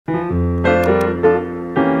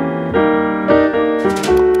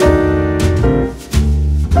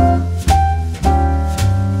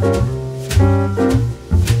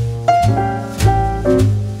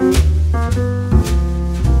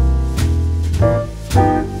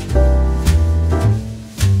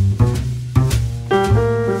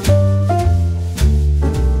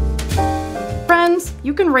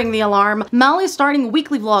ring the alarm. Mel is starting a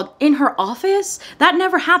weekly vlog in her office. That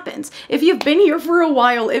never happens. If you've been here for a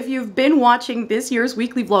while, if you've been watching this year's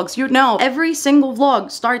weekly vlogs, you know every single vlog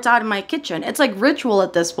starts out in my kitchen. It's like ritual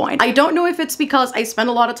at this point. I don't know if it's because I spend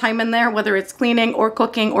a lot of time in there, whether it's cleaning or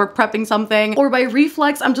cooking or prepping something, or by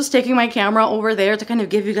reflex, I'm just taking my camera over there to kind of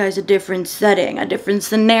give you guys a different setting, a different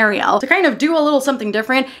scenario, to kind of do a little something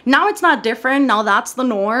different. Now it's not different, now that's the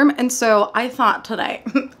norm. And so I thought today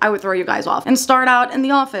I would throw you guys off and start out in the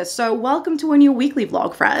office. So welcome to a new weekly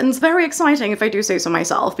vlog, friends. Very exciting if I do say so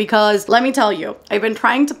myself, because let me tell you, I've been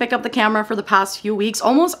trying to pick up the camera for the past few weeks,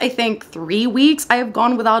 almost I think 3 weeks I have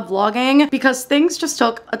gone without vlogging because things just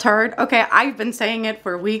took a turn. Okay, I've been saying it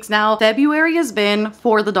for weeks now. February has been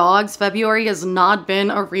for the dogs. February has not been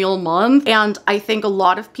a real month. And I think a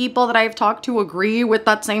lot of people that I've talked to agree with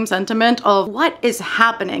that same sentiment of what is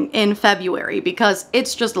happening in February, because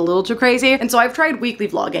it's just a little too crazy. And so I've tried weekly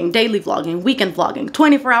vlogging, daily vlogging, weekend vlogging,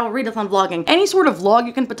 24-hour readathon vlogging, any sort of vlog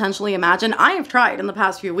you can potentially imagine. I have tried in the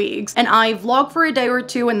past few weeks, and I vlog for a day or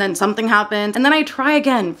two and then something happens, and then I try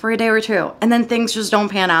again for a day or two and then things just don't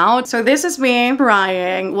pan out. So this is me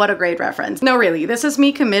trying. What a great reference. No, really, this is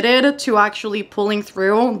me committed to actually pulling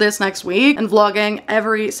through this next week and vlogging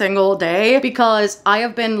every single day, because I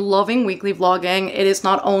have been loving weekly vlogging. It is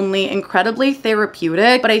not only incredibly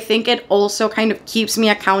therapeutic, but I think it also kind of keeps me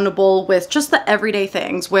accountable with just the everyday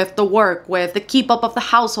things, with the work, with the keep up of the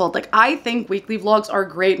household. Like, I think weekly vlogs are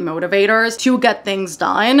great motivators to get things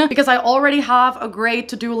done, because I already have a great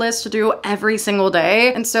to-do list to do every single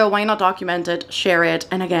day. And so why not document it, share it,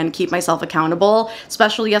 and again, keep myself accountable,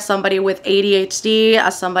 especially as somebody with ADHD,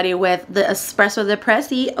 as somebody with the espresso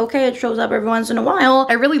depressi. Okay, it shows up every once in a while.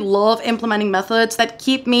 I really love implementing methods that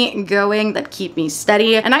keep me going, that keep me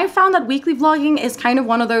steady. And I found that weekly vlogging is kind of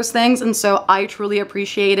one of those things. And so I truly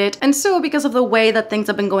appreciate it. And so because of the way that things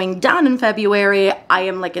have been going down in February, I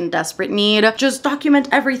am like in desperate need. Just document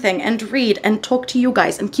everything and read and talk to you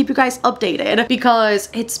guys and keep you guys updated, because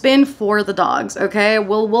it's been for the dogs. Okay,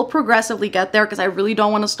 we'll progressively get there, because I really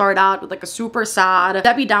don't want to start out with like a super sad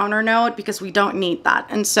Debbie Downer note, because we don't need that.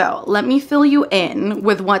 And so let me fill you in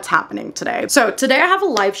with what's happening today. So today I have a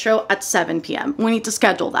live show at 7 p.m. We need to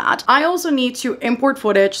schedule that. I also need to import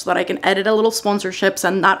footage so that I can edit a little sponsorship,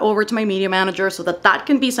 send that over to my media manager so that that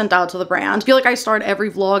can be sent out to the brand. I feel like I start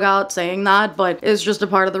every vlog out saying that, but it's just a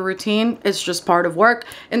part of the routine. It's just part of work.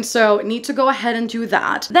 And so need to go ahead and do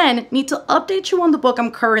that. Then need to update you on the book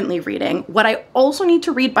I'm currently reading, what I also need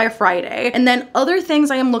to read by Friday, and then other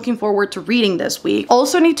things I am looking forward to reading this week.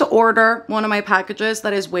 Also need to order one of my packages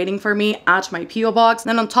that is waiting for me at my PO box.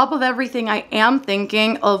 Then on top of everything, I am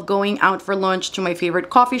thinking of going out for lunch to my favorite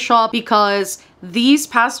coffee shop, because these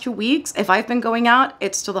past 2 weeks, if I've been going out,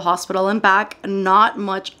 it's to the hospital and back, not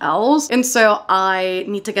much else. And so I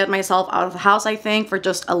need to get myself out of the house, I think, for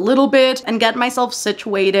just a little bit and get myself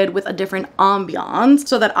situated with a different ambiance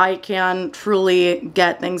so that I can truly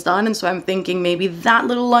get things done. And so I'm thinking maybe that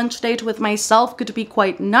little lunch date with myself could be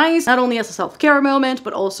quite nice, not only as a self-care moment,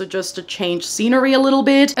 but also just to change scenery a little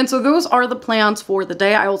bit. And so those are the plans for the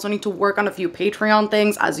day. I also need to work on a few Patreon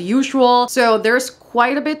things as usual. So there's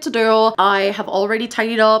quite a bit to do. I have already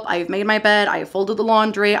tidied up. I've made my bed. I folded the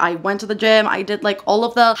laundry. I went to the gym. I did like all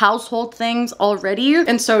of the household things already.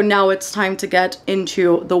 And so now it's time to get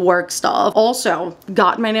into the work stuff. Also,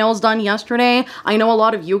 got my nails done yesterday. I know a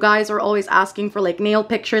lot of you guys are always asking for like nail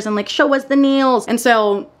pictures and like, show us the nails. And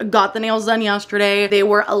so got the nails done yesterday. They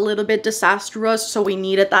were a little bit disastrous, so we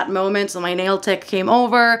needed that moment. So my nail tech came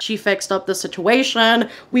over. She fixed up the situation.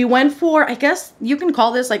 We went for, I guess you can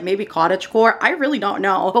call this like maybe cottagecore. I really don't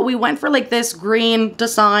know, but we went for like this green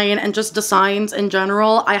design and just designs in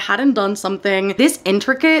general. I hadn't done something this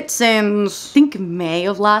intricate since I think May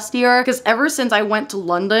of last year, because ever since I went to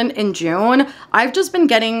London in June, I've just been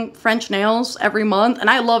getting French nails every month, and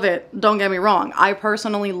I love it. Don't get me wrong. I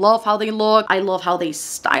personally love how they look. I love how they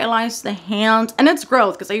stylize the hand, and it's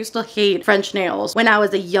growth, because I used to hate French nails when I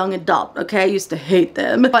was a young adult. Okay, I used to hate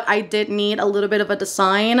them, but I did need a little bit of a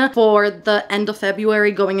design for the end of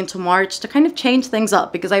February going into March to kind of change things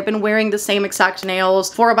up, because I've been wearing the same exact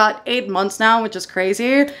nails for about 8 months now, which is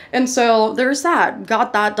crazy. And so there's that.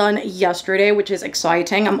 Got that done yesterday, which is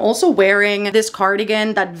exciting. I'm also wearing this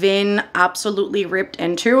cardigan that Vin absolutely ripped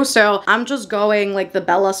into, so I'm just going like the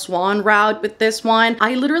Bella Swan route with this one.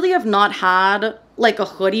 I literally have not had like a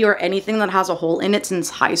hoodie or anything that has a hole in it since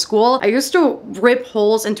high school. I used to rip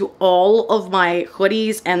holes into all of my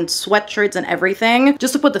hoodies and sweatshirts and everything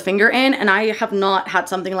just to put the finger in, and I have not had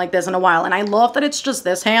something like this in a while. And I love that it's just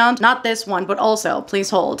this hand, not this one, but also please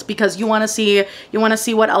hold, because you want to see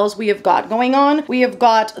what else we have got going on. We have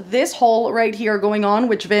got this hole right here going on,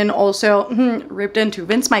 which Vin also ripped into.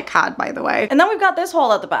 Vin's my cat, by the way. And then we've got this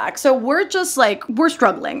hole at the back. So we're just like, we're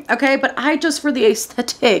struggling, okay? But I just, for the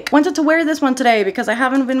aesthetic, wanted to wear this one today because I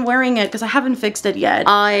haven't been wearing it because I haven't fixed it yet.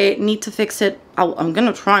 I need to fix it. I'm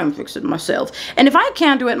gonna try and fix it myself. And if I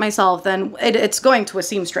can't do it myself, then it's going to a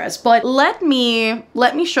seamstress. But let me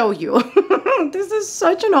show you. This is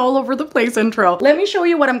such an all over the place intro. Let me show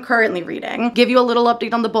you what I'm currently reading, give you a little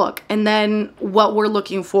update on the book, and then what we're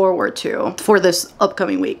looking forward to for this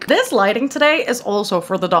upcoming week. This lighting today is also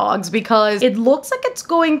for the dogs because it looks like it's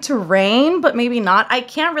going to rain, but maybe not. I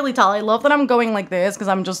can't really tell. I love that I'm going like this because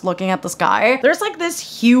I'm just looking at the sky. There's like this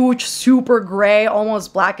huge, super gray,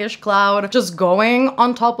 almost blackish cloud just going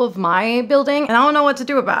on top of my building, and I don't know what to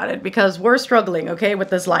do about it because we're struggling, okay,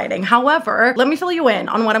 with this lighting. However, let me fill you in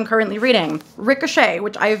on what I'm currently reading. Ricochet,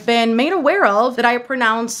 which I've been made aware of that I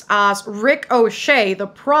pronounce as Rick O'Shea, the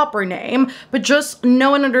proper name, but just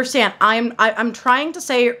know and understand, I'm trying to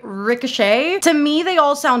say Ricochet. To me, they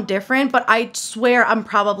all sound different, but I swear I'm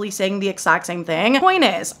probably saying the exact same thing. Point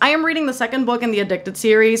is, I am reading the second book in the Addicted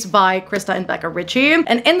series by Krista and Becca Ritchie,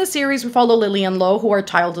 and in the series we follow Lily and Lo, who are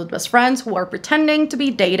childhood best friends who are pretending to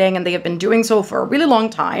be dating, and they have been doing so for a really long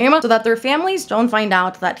time so that their families don't find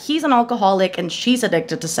out that he's an alcoholic and she's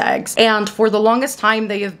addicted to sex. And for the longest time,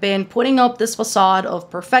 they have been putting up this facade of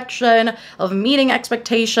perfection, of meeting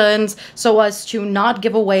expectations, so as to not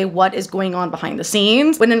give away what is going on behind the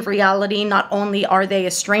scenes. When in reality, not only are they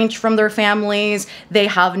estranged from their families, they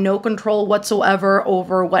have no control whatsoever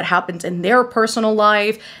over what happens in their personal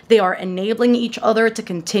life. They are enabling each other to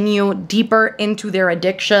continue deeper into their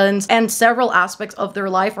addictions, and several aspects of their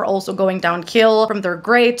life are also going downhill, from their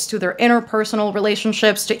grades to their interpersonal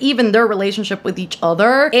relationships to even their relationship with each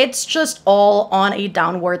other. It's just all on a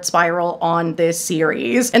downward spiral on this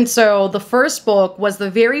series. And so the first book was the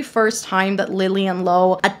very first time that Lily and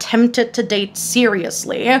Lo attempted to date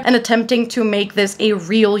seriously and attempting to make this a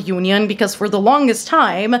real union, because for the longest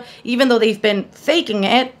time, even though they've been faking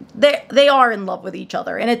it, they are in love with each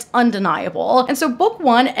other, and it's undeniable. And so book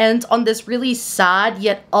one ends on this really sad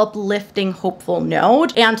yet uplifting, hopeful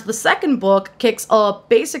note, and the second book kicks up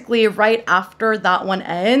basically right after that one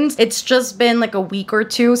ends. It's just been like a week or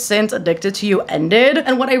two since Addicted to You ended,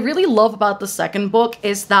 and what I really love about the second book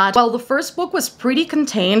is that while the first book was pretty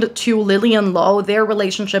contained to Lily and Lo, their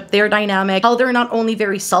relationship, their dynamic, how they're not only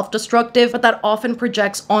very self-destructive, but that often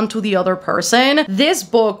projects onto the other person, this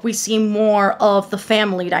book we see more of the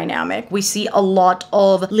family dynamic. We see a lot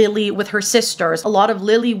of Lily with her sisters, a lot of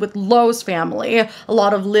Lily with Lo's family, a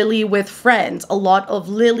lot of Lily with friends, a lot of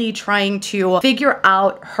Lily trying to figure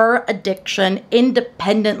out her addiction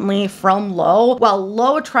independently from Lo, while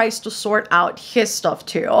Lo tries to sort out his stuff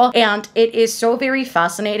too. And it is so very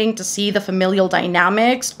fascinating to see the familial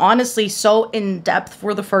dynamics, honestly so in depth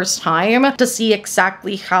for the first time, to see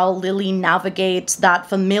exactly how Lily navigates that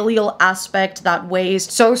familial aspect that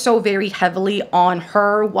weighs so very heavily on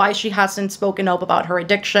her, why she hasn't spoken up about her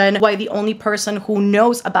addiction, why the only person who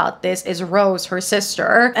knows about this is Rose, her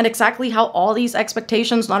sister, and exactly how all these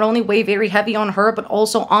expectations not only weigh very heavy on her, but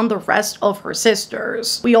also on the rest of her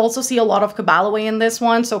sisters. We also see a lot of Cabalaway in this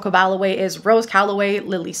one. So Cabalaway is Rose Calloway,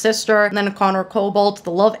 Lily's sister, and then Connor Cobalt,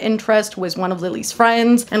 the love interest, who is one of Lily's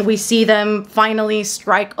friends, and we see them finally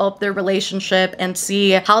strike up their relationship and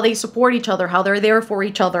see how they support each other, how they're there for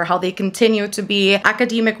each other, how they continue to be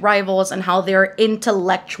academic rivals, and how they're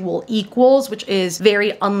intellectual equals, which is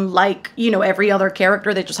very unlike, you know, every other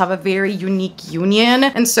character. They just have a very unique union.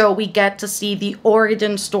 And so we get to see the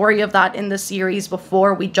origin story of that in the series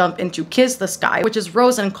before we jump into Kiss the Sky, which is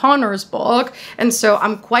Rose and Connor's book. And so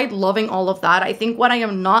I'm quite loving all of that. I think what I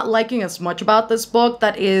am not liking as much about this book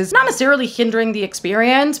that is not necessarily hindering the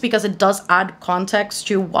experience, because it does add context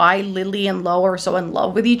to why Lily and Lo are so in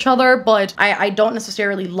love with each other, but I don't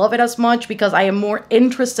necessarily love it as much because I am more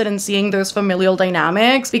interested in seeing those familial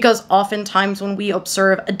dynamics, because oftentimes when we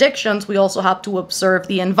observe addictions, we also have to observe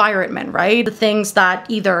the environment, right? The things that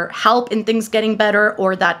either help in things getting better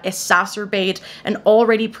or that exacerbate an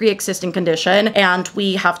already pre-existing condition, and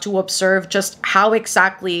we have to observe just how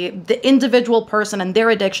exactly the individual person and their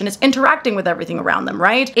addiction is interacting with everything around them,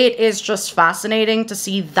 right? It is just fascinating to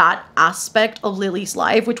see that aspect of Lily's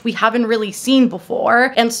life, which we haven't really seen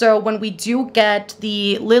before. And so when we do get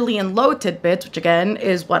the Lily and Lo tidbits, which again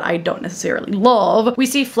is what I don't necessarily love, we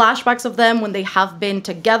see flashbacks of them when they have been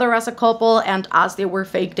together as a couple and as they were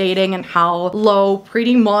fake dating, and how Lo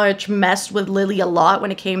pretty much messed with Lily a lot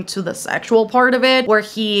when it came to the sexual part of it, where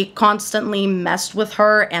he constantly messed with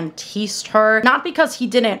her and teased her, not because he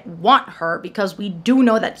didn't want her, because we do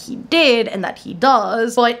know that he did and that he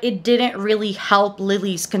does, but it didn't really help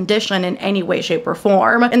Lily's condition in any way, shape, or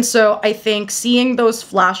form. And so I think seeing those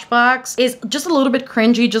flashbacks is just a little bit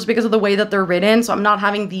cringy just because of the way that they're written. So I'm not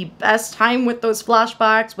having the best time with those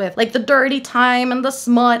flashbacks, with like the dirty time and the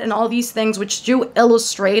smut and all these things, which do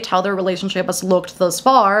illustrate how their relationship has looked thus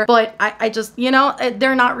far. But I just, you know,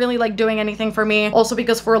 they're not really like doing anything for me. Also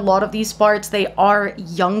because for a lot of these parts, they are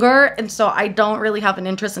younger. And so I don't really have an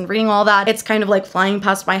interest in reading all that. It's kind of like flying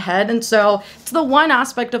past my head. And so it's the one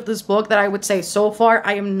aspect of this book that I would say so far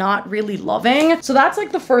I am not really loving. So that's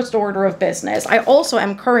like the first order of business. I also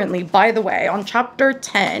am currently, by the way, on chapter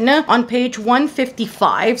 10 on page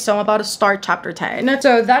 155. So I'm about to start chapter 10.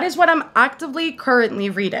 So that is what I'm actively currently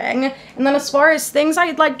reading. And then as far as things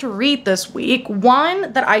I'd like to read this week,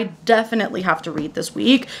 one that I definitely have to read this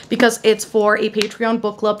week because it's for a Patreon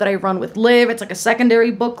book club that I run with Liv. It's like a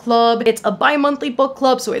secondary book club. It's a bi-monthly book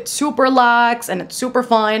club, so it's super lax and it's super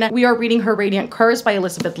fun. We are reading Her Radiant Curse by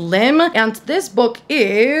Elizabeth Lim, and this book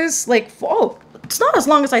is like, oh, it's not as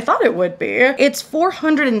long as I thought it would be. It's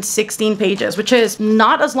 416 pages, which is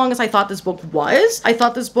not as long as I thought this book was. I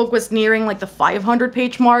thought this book was nearing like the 500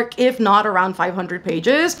 page mark, if not around 500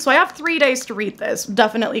 pages. So I have 3 days to read this.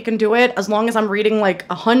 Definitely can do it. As long as I'm reading like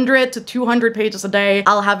 100 to 200 pages a day,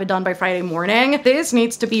 I'll have it done by Friday morning. This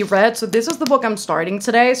needs to be read. So this is the book I'm starting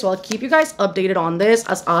today. So I'll keep you guys updated on this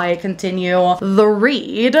as I continue the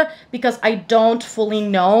read, because I don't fully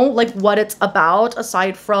know like what it's about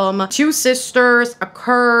aside from two sisters, a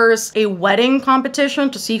curse, a wedding competition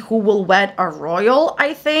to see who will wed a royal,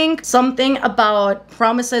 I think. Something about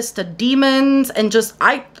promises to demons, and just,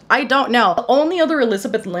 I don't know. The only other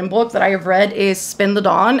Elizabeth Lim book that I have read is Spin the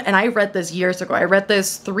Dawn, and I read this years ago. I read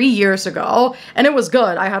this 3 years ago, and it was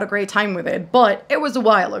good. I had a great time with it, but it was a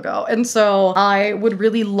while ago. And so I would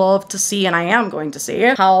really love to see, and I am going to see,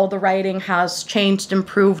 how the writing has changed,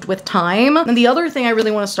 improved with time. And the other thing I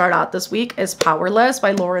really want to start out this week is Powerless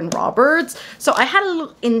by Lauren Roberts. So I had a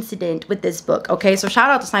little incident with this book, okay? So shout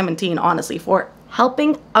out to Simon Teen, honestly, for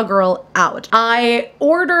helping a girl out. I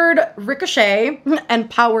ordered Ricochet and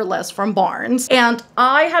Powerless from Barnes, and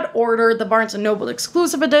I had ordered the Barnes & Noble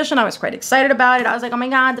exclusive edition. I was quite excited about it. I was like, oh my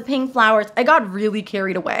god, the pink flowers. I got really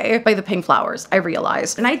carried away by the pink flowers, I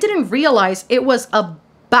realized. And I didn't realize it was a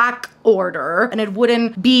back order and it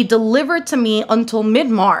wouldn't be delivered to me until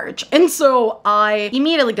mid-March. And so I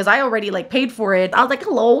immediately, because I already like paid for it, I was like,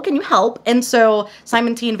 hello, can you help? And so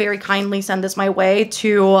Simon Teen very kindly sent this my way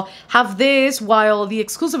to have this while the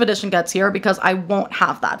exclusive edition gets here, because I won't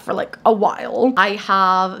have that for like a while. I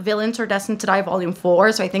have Villains Are Destined to Die Volume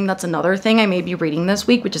 4, so I think that's another thing I may be reading this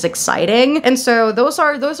week, which is exciting. And so those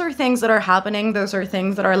are things that are happening. Those are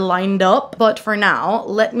things that are lined up. But for now,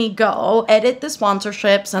 let me go edit the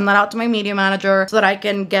sponsorship, send that out to my media manager so that I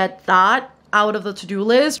can get that out of the to-do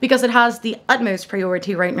list, because it has the utmost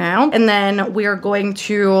priority right now. And then we are going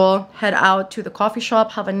to head out to the coffee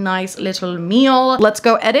shop, have a nice little meal. Let's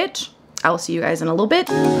go edit. I'll see you guys in a little bit.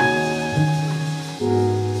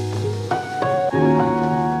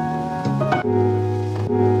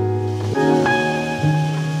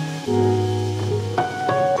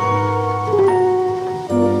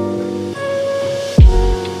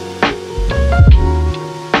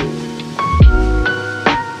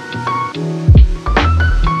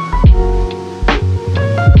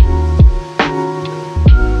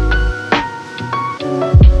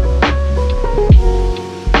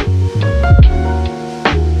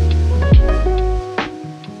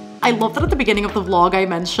 I love that at the beginning of the vlog I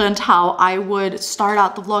mentioned how I would start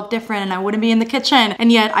out the vlog different and I wouldn't be in the kitchen,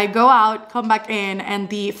 and yet I go out, come back in, and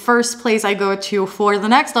the first place I go to for the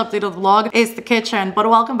next update of the vlog is the kitchen. But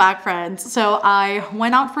welcome back, friends. So I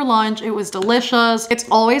went out for lunch. It was delicious. It's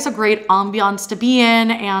always a great ambiance to be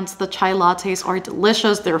in, and the chai lattes are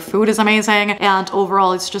delicious. Their food is amazing, and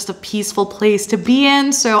overall it's just a peaceful place to be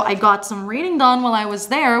in. So I got some reading done while I was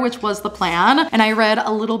there, which was the plan, and I read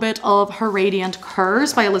a little bit of Her Radiant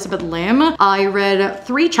Curse by Elizabeth prelim. I read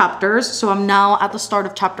 3 chapters, so I'm now at the start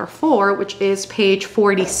of chapter 4, which is page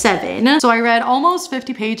 47. So I read almost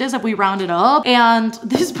 50 pages if we round it up, and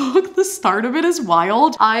this book, the start of it is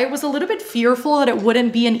wild. I was a little bit fearful that it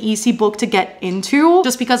wouldn't be an easy book to get into,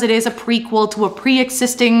 just because it is a prequel to a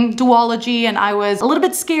pre-existing duology, and I was a little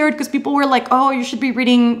bit scared because people were like, oh, you should be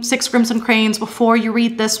reading Six Crimson Cranes before you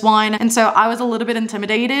read this one, and so I was a little bit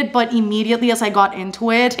intimidated, but immediately as I got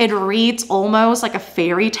into it, it reads almost like a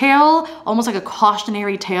fairy tale, almost like a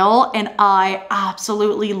cautionary tale, and I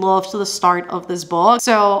absolutely loved the start of this book.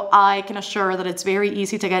 So I can assure that it's very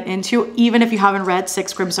easy to get into, even if you haven't read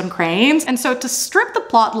Six Crimson Cranes. And so to strip the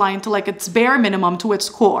plot line to like its bare minimum, to its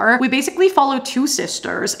core, we basically follow 2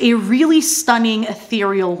 sisters, a really stunning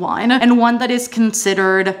ethereal one, and one that is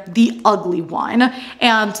considered the ugly one.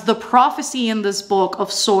 And the prophecy in this book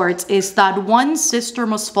of sorts is that one sister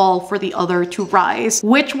must fall for the other to rise.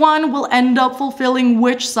 Which one will end up fulfilling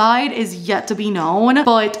which side is yet to be known,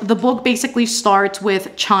 but the book basically starts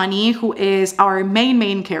with Chani, who is our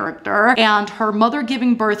main character, and her mother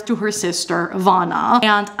giving birth to her sister, Vanna.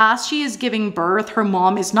 And as she is giving birth, her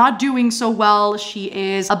mom is not doing so well. She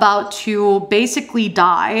is about to basically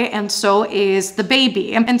die, and so is the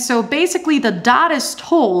baby. And so basically the dad is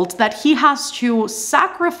told that he has to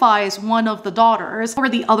sacrifice one of the daughters for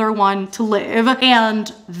the other one to live.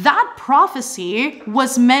 And that prophecy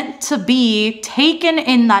was meant to be taken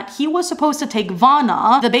in that he was supposed to take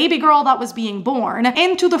Vanna, the baby girl that was being born,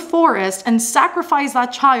 into the forest and sacrifice that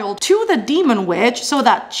child to the demon witch so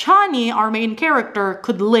that Chani, our main character,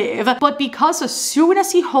 could live. But because as soon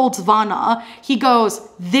as he holds Vanna, he goes,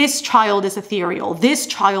 this child is ethereal, this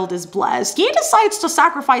child is blessed. He decides to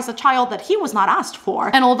sacrifice a child that he was not asked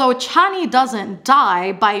for. And although Chani doesn't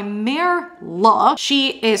die, by mere luck,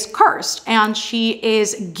 she is cursed, and she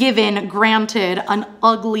is granted an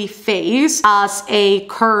ugly face as a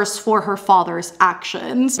curse for her father's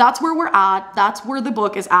actions. That's where we're at. That's where the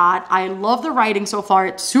book is at. I love the writing so far.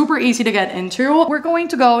 It's super easy to get into. We're going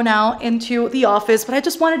to go now into the office, but I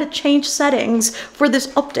just wanted to change settings for this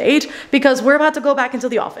update because we're about to go back into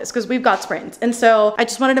the office because we've got sprints. And so I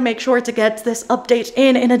just wanted to make sure to get this update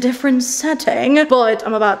in a different setting, but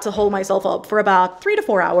I'm about to hold myself up for about 3 to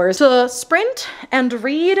 4 hours to sprint and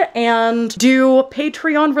read and do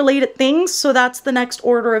Patreon related things. So that's the next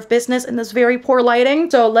order of business in this very poor lighting.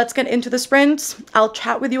 So let's get into the sprints. I'll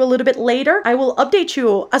chat with you a little bit later. I will update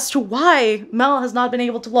you as to why Mel has not been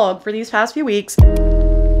able to vlog for these past few weeks.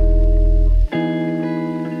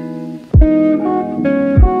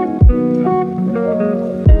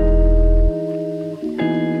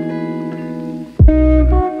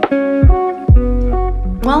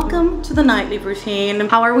 Welcome to the nightly routine.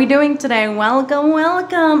 How are we doing today? Welcome.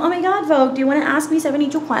 Oh my god, Vogue, do you want to ask me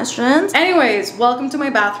 72 questions? Anyways, welcome to my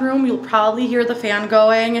bathroom. You'll probably hear the fan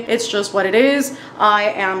going. It's just what it is. I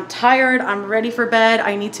am tired. I'm ready for bed.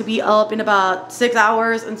 I need to be up in about 6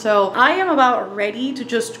 hours, and so I am about ready to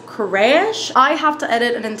just crash. I have to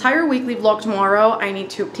edit an entire weekly vlog tomorrow. I need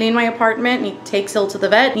to clean my apartment, need to take Syl to the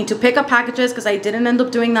vet, need to pick up packages because I didn't end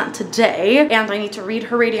up doing that today, and I need to read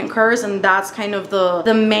her Radiant Curse, and that's kind of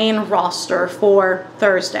the main roster for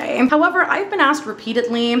Thursday. However, I've been asked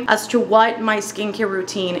repeatedly as to what my skincare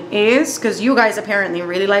routine is because you guys apparently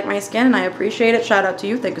really like my skin and I appreciate it. Shout out to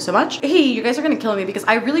you. Thank you so much. Hey, you guys are gonna kill me because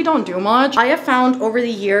I really don't do much. I have found over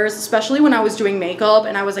the years, especially when I was doing makeup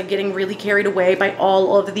and I was like getting really carried away by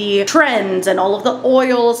all of the trends and all of the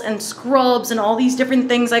oils and scrubs and all these different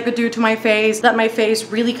things I could do to my face that my face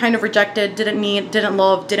really kind of rejected, didn't need, didn't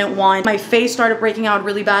love, didn't want. My face started breaking out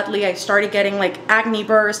really badly. I started getting like acne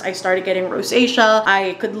bursts. I started getting rosacea.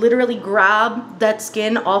 I could literally grab that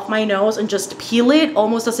skin off my nose and just peel it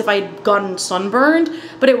almost as if I'd gotten sunburned,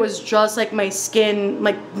 but it was just like my skin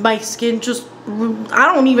just,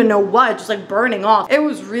 I don't even know what, just like burning off. It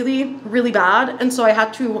was really bad, and so I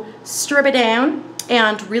had to strip it down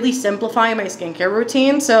and really simplify my skincare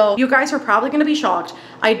routine. So you guys are probably gonna be shocked.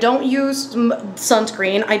 I don't use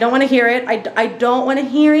sunscreen. I don't want to hear it. I don't want to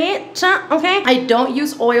hear it, okay? I don't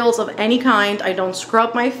use oils of any kind. I don't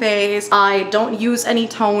scrub my face. I don't use any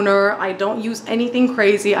toner. I don't use anything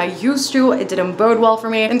crazy. I used to. It didn't bode well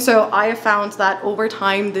for me. And so I have found that over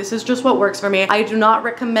time, this is just what works for me. I do not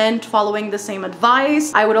recommend following the same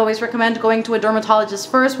advice. I would always recommend going to a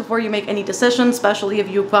dermatologist first before you make any decisions, especially if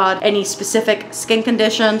you've got any specific skin skin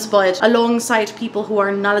conditions, but alongside people who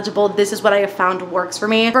are knowledgeable, this is what I have found works for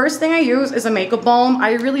me. First thing I use is a makeup balm.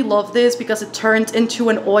 I really love this because it turns into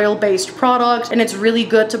an oil-based product, and it's really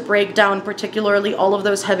good to break down particularly all of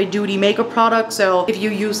those heavy-duty makeup products. So if you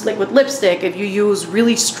use liquid lipstick, if you use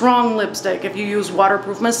really strong lipstick, if you use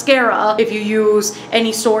waterproof mascara, if you use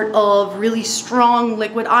any sort of really strong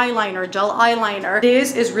liquid eyeliner, gel eyeliner,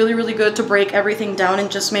 this is really, really good to break everything down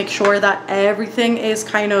and just make sure that everything is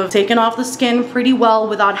kind of taken off the skin pretty well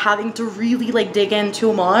without having to really like dig in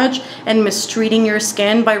too much and mistreating your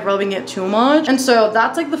skin by rubbing it too much. And so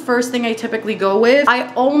that's like the first thing I typically go with.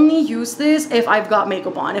 I only use this if I've got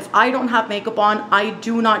makeup on. If I don't have makeup on, I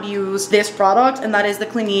do not use this product, and that is the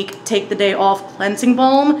Clinique Take the Day Off Cleansing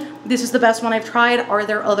Balm. This is the best one I've tried. Are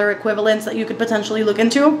there other equivalents that you could potentially look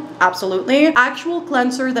into? Absolutely. Actual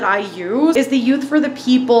cleanser that I use is the Youth for the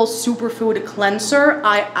People Superfood Cleanser.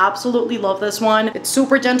 I absolutely love this one. It's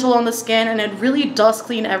super gentle on the skin, and it really does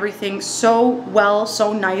clean everything so well,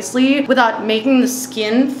 so nicely, without making the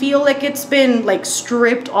skin feel like it's been like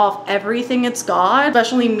stripped off everything it's got.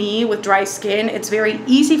 Especially me with dry skin, it's very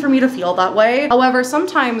easy for me to feel that way. However,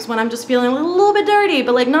 sometimes when I'm just feeling a little bit dirty,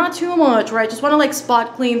 but like not too much, where I just want to like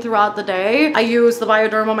spot clean throughout the day, I use the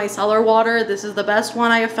Bioderma Micellar Water. This is the best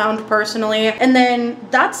one I have found personally. And then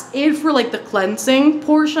that's it for like the cleansing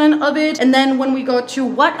portion of it. And then when we go to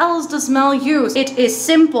what else does Mel use, it is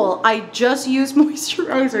simple. I just use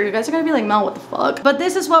moisturizer. You guys are gonna be like, Mel, what the fuck? But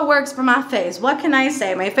this is what works for my face. What can I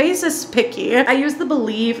say? My face is picky. I use the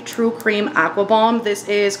Believe True Cream Aqua Bomb. This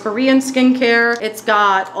is Korean skincare. It's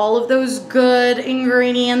got all of those good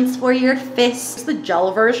ingredients for your face. It's the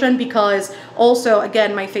gel version because also,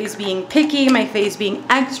 again, my face being picky, my face being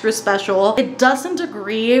extra special, it doesn't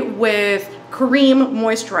agree with cream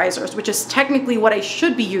moisturizers, which is technically what I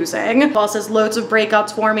should be using. It causes loads of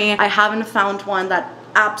breakouts for me. I haven't found one that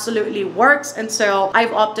absolutely works, and so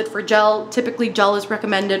I've opted for gel. Typically gel is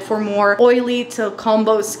recommended for more oily to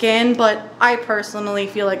combo skin, but I personally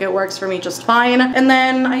feel like it works for me just fine. And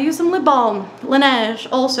then I use some lip balm, Laneige,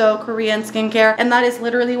 also Korean skincare, and that is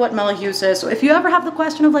literally what Mel uses. So if you ever have the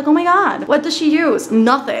question of like, oh my god, what does she use?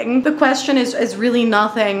 Nothing. The question is really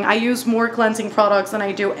nothing. I use more cleansing products than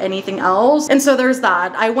I do anything else. And so there's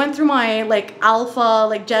that. I went through my like alpha,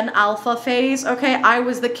 like Gen Alpha phase. Okay, I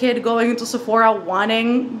was the kid going into Sephora wanting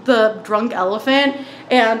the drunk elephant,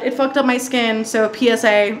 and it fucked up my skin. So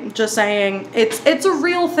PSA, just saying, it's a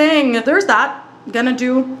real thing. There's that. I'm gonna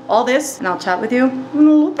do all this, and I'll chat with you in a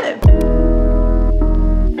little bit.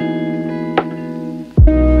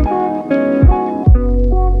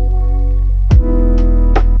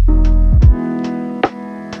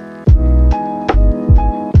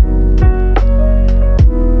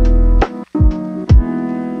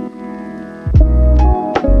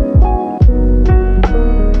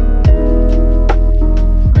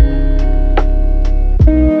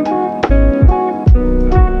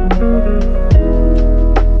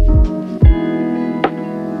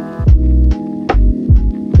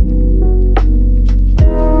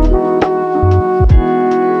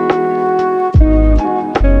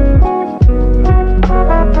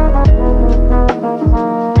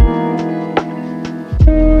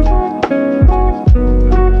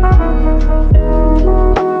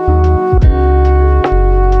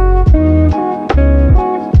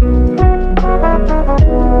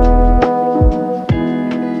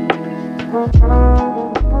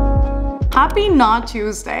 Happy Not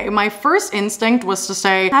Tuesday. My first instinct was to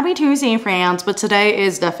say Happy Tuesday, friends, but today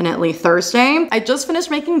is definitely Thursday. I just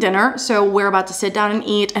finished making dinner, so we're about to sit down and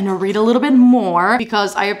eat and read a little bit more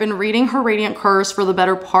because I have been reading Her Radiant Curse for the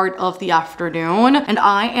better part of the afternoon, and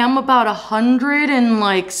I am about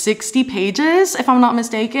 160 pages, if I'm not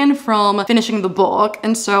mistaken, from finishing the book.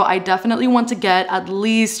 And so I definitely want to get at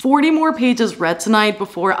least 40 more pages read tonight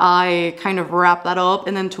before I kind of wrap that up,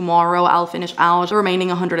 and then tomorrow I'll finish out the remaining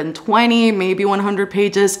 120, maybe 100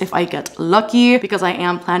 pages if I get lucky, because I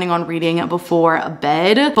am planning on reading before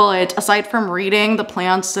bed. But aside from reading, the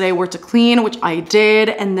plans today were to clean, which I did,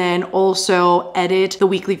 and then also edit the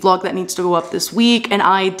weekly vlog that needs to go up this week. And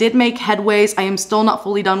I did make headways. I am still not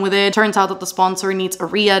fully done with it. Turns out that the sponsor needs a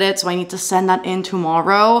re-edit, so I need to send that in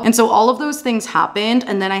tomorrow. And so all of those things happened,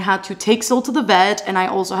 and then I had to take Syl to the vet, and I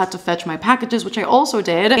also had to fetch my packages, which I also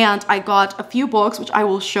did. And I got a few books, which I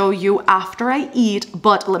will show you after I eat,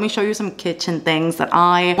 but let me show you some kitchen things things that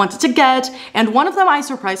I wanted to get. And one of them I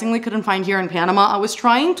surprisingly couldn't find here in Panama. I was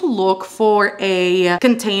trying to look for a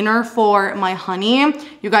container for my honey.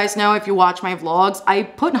 You guys know, if you watch my vlogs, I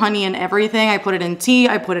put honey in everything. I put it in tea,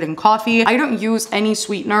 I put it in coffee. I don't use any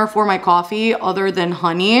sweetener for my coffee other than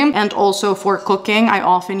honey. And also for cooking, I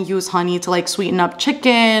often use honey to like sweeten up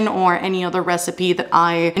chicken or any other recipe that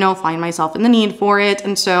I, find myself in the need for it.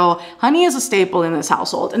 And so honey is a staple in this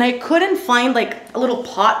household. And I couldn't find like a little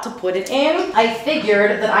pot to put it in. I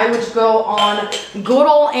figured that I would go on good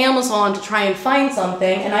old Amazon to try and find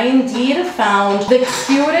something. And I indeed found the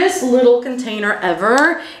cutest little container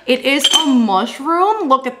ever. It is a mushroom.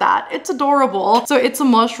 Look at that. It's adorable. So it's a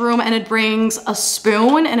mushroom and it brings a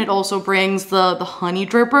spoon and it also brings the honey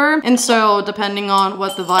dripper. And so depending on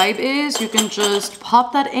what the vibe is, you can just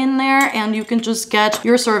pop that in there and you can just get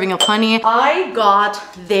your serving of honey. I got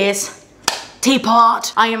this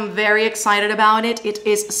teapot. I am very excited about it. It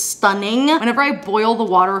is stunning. Whenever I boil the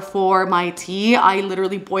water for my tea, I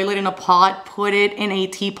literally boil it in a pot, put it in a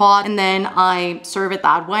teapot, and then I serve it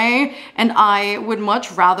that way. And I would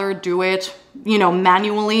much rather do it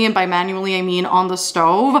manually, and by manually I mean on the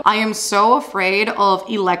stove. I am so afraid of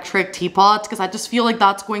electric teapots because I just feel like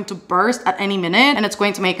that's going to burst at any minute and it's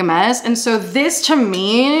going to make a mess. And so this to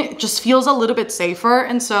me just feels a little bit safer.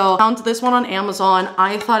 And so I found this one on Amazon.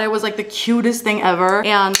 I thought it was like the cutest thing ever.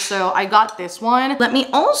 And so I got this one. Let me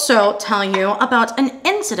also tell you about an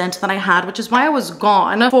incident that I had, which is why I was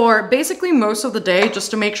gone for basically most of the day,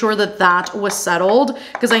 just to make sure that that was settled,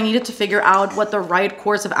 because I needed to figure out what the right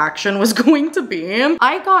course of action was going to be.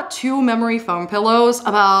 I got 2 memory foam pillows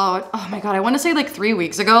about, oh my god, I want to say like 3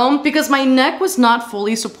 weeks ago, because my neck was not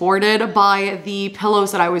fully supported by the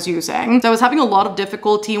pillows that I was using. So I was having a lot of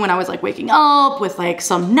difficulty when I was like waking up with like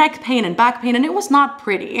some neck pain and back pain, and it was not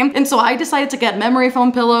pretty. And so I decided to get memory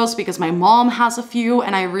foam pillows because my mom has a few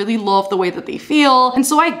and I really love the way that they feel. And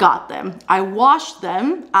so I got them. I washed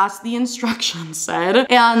them as the instructions said,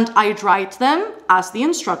 and I dried them as the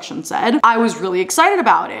instructions said. I was really excited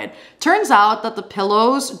about it. Turns out that the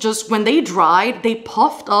pillows, just when they dried, they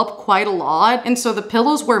puffed up quite a lot. And so the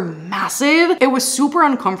pillows were massive. It was super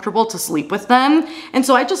uncomfortable to sleep with them. And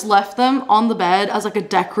so I just left them on the bed as like a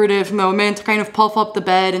decorative moment to kind of puff up the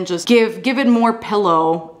bed and just give it more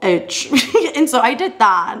pillow edge. And so I did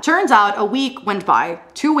that. Turns out a week went by,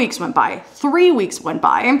 2 weeks went by, 3 weeks went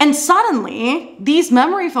by, and suddenly these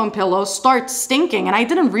memory foam pillows start stinking. And I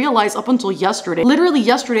didn't realize up until yesterday. Literally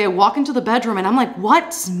yesterday, I walk into the bedroom and I'm like,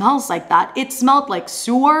 what smells like that? It smelled like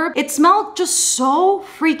sewer. It smelled just so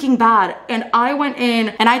freaking bad. And I went in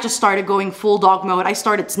and I just started going full dog mode. I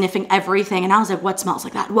started sniffing everything and I was like, what smells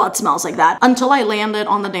like that? What smells like that? Until I landed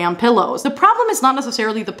on the damn pillows. The problem is not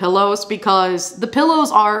necessarily the pillows, because the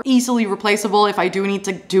pillows are easily replaceable if I do need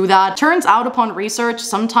to do that. Turns out upon research,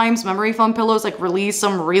 sometimes memory foam pillows like release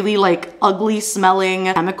some really like ugly smelling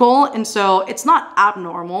chemical. And so it's not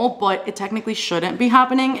abnormal, but it technically shouldn't be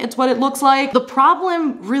happening. It's what it looks like. The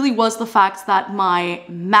problem really was the fact that my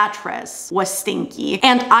mattress was stinky,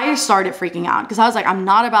 and I started freaking out because I was like, I'm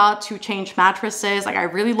not about to change mattresses. Like, I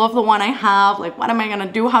really love the one I have. Like, what am I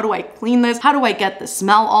gonna do? How do I clean this? How do I get the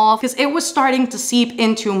smell off? Because it was starting to seep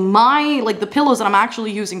into my, like the pillows that I'm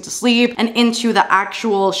actually using to sleep and into the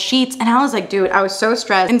actual sheets. And I was like, dude, I was so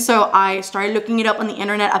stressed. And so I started looking it up on the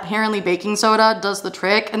internet. Apparently baking soda does the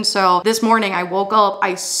trick. And so this morning I woke up,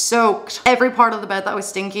 I soaked every part of the bed that was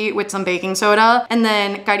stinky with some baking soda. And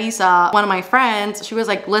then Carissa, one of my friends, she was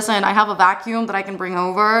like, listen, I have a vacuum that I can bring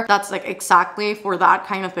over that's like exactly for that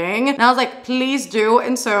kind of thing. And I was like, please do.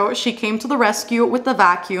 And so she came to the rescue with the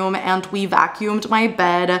vacuum, and we vacuumed my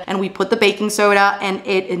bed and we put the baking soda, and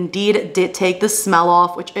it indeed did take the smell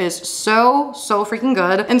off, which is so freaking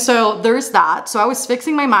good. And so there's that. So I was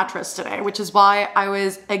fixing my mattress today, which is why I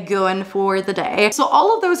was going for the day. So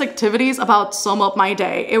all of those activities about sum up my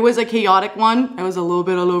day. It was a chaotic one. I was a little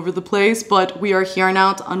bit all over the place, but we are here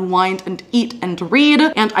now to unwind and eat and read.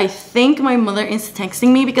 And I think my mother is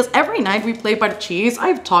texting me because every night we play parcheesi.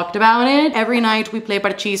 I've talked about it. Every night we play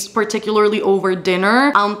parcheesi, particularly over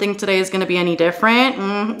dinner. I don't think today is gonna be any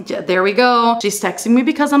different. Yeah, there we go. She's texting me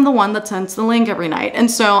because I'm the one that sends the link every night. And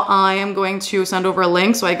so I am going to send over a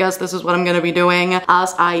link. So I guess this is what I'm gonna be doing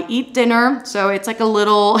as I eat dinner. So it's like a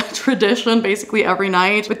little tradition basically every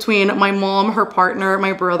night between my mom, her partner,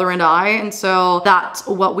 my brother, and I. And so that's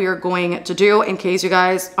what we are going to do. In case you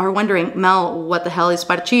guys are wondering, Mel, what the hell is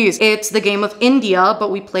parcheesi? It's the game of India,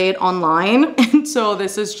 but we play it online. And so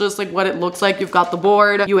this is just like what it looks like. You've got the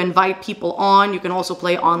board, you invite people on, you can also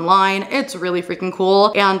play online. It's really freaking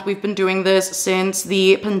cool. And we've been doing this since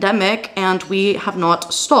the pandemic and we have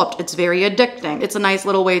not stopped. It's very addicting. It's a nice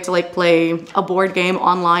little way to like play a board game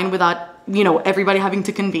online without you know, everybody having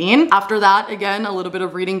to convene. After that, again, a little bit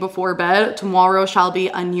of reading before bed. Tomorrow shall be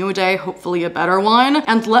a new day, hopefully a better one.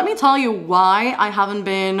 And let me tell you why I haven't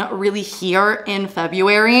been really here in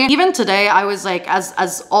February. Even today, I was like,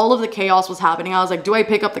 as all of the chaos was happening, I was like, do I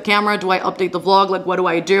pick up the camera? Do I update the vlog? Like, what do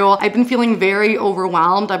I do? I've been feeling very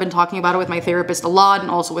overwhelmed. I've been talking about it with my therapist a lot and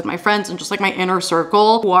also with my friends and just like my inner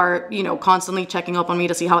circle who are, you know, constantly checking up on me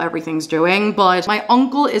to see how everything's doing. But my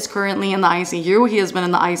uncle is currently in the ICU. He has been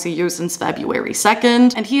in the ICU since February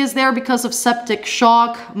 2nd, and he is there because of septic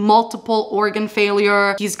shock, multiple organ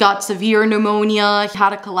failure. He's got severe pneumonia. He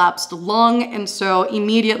had a collapsed lung, and so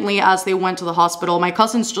immediately as they went to the hospital, my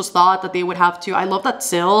cousins just thought that they would have to, I love that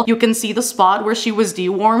Sil, you can see the spot where she was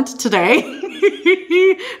dewormed today.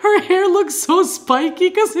 Her hair looks so spiky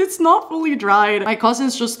because it's not fully dried. My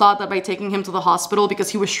cousins just thought that by taking him to the hospital because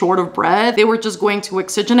he was short of breath, they were just going to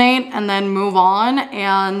oxygenate and then move on.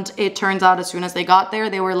 And it turns out as soon as they got there,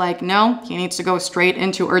 they were like, no, he needs to go straight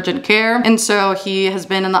into urgent care. And so he has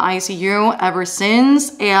been in the ICU ever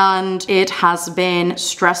since, and it has been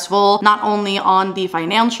stressful, not only on the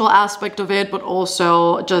financial aspect of it, but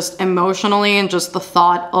also just emotionally and just the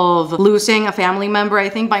thought of losing a family member. I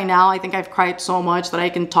think by now, I think I've cried so much that I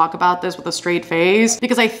can talk about this with a straight face,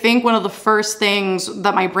 because I think one of the first things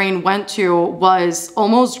that my brain went to was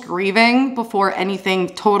almost grieving before anything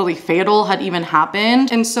totally fatal had even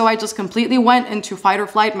happened. And so I just completely went into fight or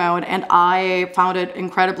flight mode, and I found it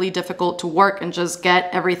incredibly difficult to work and just get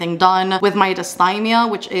everything done with my dysthymia,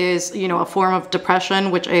 which is, you know, a form of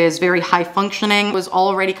depression, which is very high functioning, was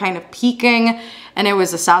already kind of peaking, and it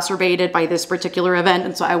was exacerbated by this particular event.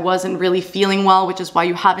 And so I wasn't really feeling well, which is why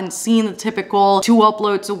you haven't seen the typical 2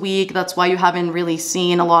 uploads a week. That's why you haven't really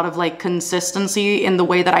seen a lot of like consistency in the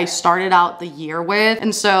way that I started out the year with.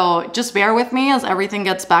 And so just bear with me as everything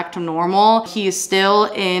gets back to normal. He is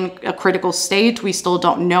still in a critical state. We still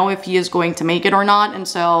don't know if he is going to make it or not. And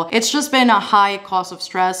so it's just been a high cause of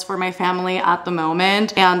stress for my family at the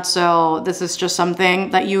moment. And so this is just something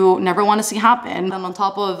that you never want to see happen. And on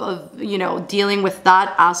top of you know, dealing with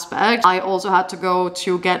that aspect, I also had to go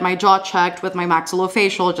to get my jaw checked with my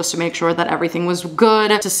maxillofacial just to make sure that everything was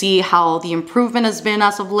good, to see how the improvement has been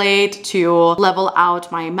as of late, to level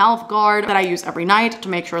out my mouth guard that I use every night to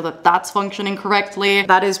make sure that that's functioning correctly.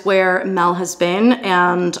 That is where Mel has been,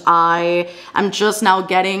 and I am just now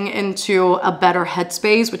getting into a better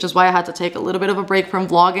headspace, which is why I had to take a little bit of a break from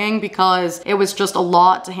vlogging, because it was just a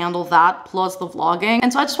lot to handle that plus the vlogging.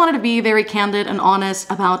 And so I just wanted to be very candid and honest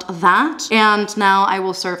about that. And now I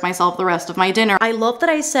will serve myself the rest of my dinner. I love that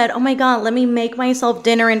I said, oh my god, let me make myself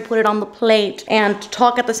dinner and put it on the plate and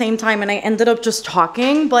talk at the same time, and I ended up just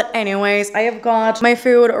talking. But anyways, I have got my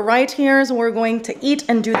food right here, so we're going to eat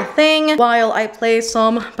and do the thing while I play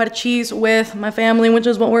some parchis with my family, which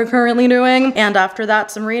is what we're currently doing. And after that,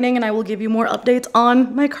 some reading, and I will give you more updates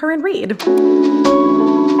on my current read.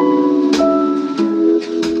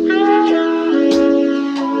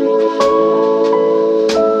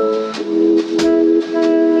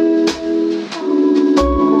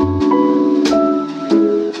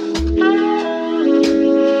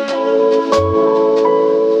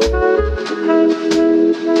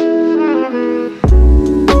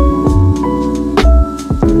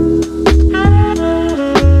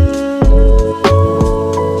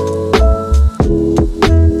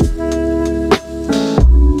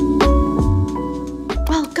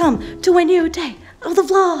 To a new day of the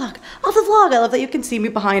vlog. I love that you can see me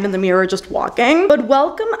behind in the mirror just walking. But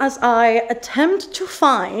welcome as I attempt to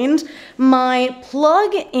find my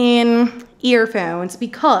plug-in earphones,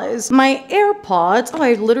 because my AirPods, oh,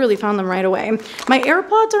 I literally found them right away. My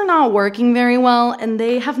AirPods are not working very well, and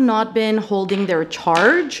they have not been holding their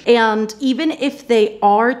charge. And even if they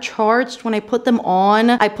are charged, when I put them on,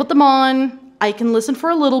 I can listen for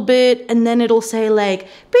a little bit, and then it'll say like,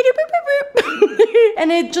 beep, beep, beep, beep.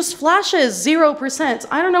 And it just flashes 0%.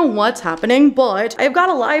 I don't know what's happening, but I've got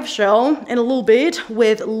a live show in a little bit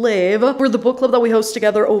with Liv for the book club that we host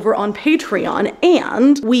together over on Patreon.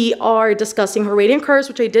 And we are discussing Her Radiant Curse,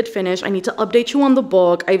 which I did finish. I need to update you on the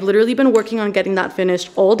book. I've literally been working on getting that finished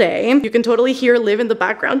all day. You can totally hear Liv in the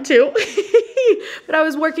background too. But I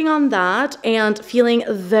was working on that and feeling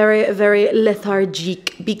very, very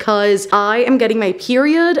lethargic because I am getting my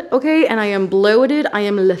period, okay? And I am bloated, I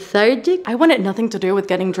am lethargic. I wanted nothing to do with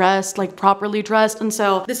getting dressed, like properly dressed. And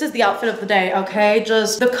so this is the outfit of the day, okay?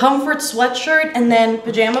 Just the comfort sweatshirt and then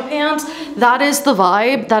pajama pants. That is the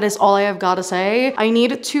vibe. That is all I have got to say. I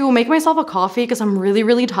need to make myself a coffee because I'm really,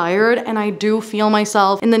 really tired. And I do feel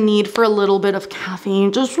myself in the need for a little bit of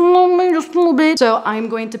caffeine, just a little bit. So I'm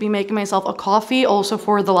going to be making myself a coffee coffee also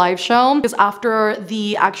for the live show, because after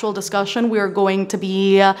the actual discussion, we are going to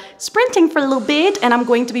be sprinting for a little bit, and I'm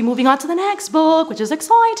going to be moving on to the next book, which is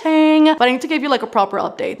exciting. But I need to give you like a proper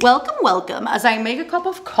update. Welcome, welcome, as I make a cup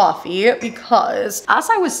of coffee, because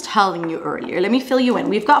as I was telling you earlier, let me fill you in.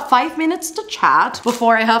 We've got 5 minutes to chat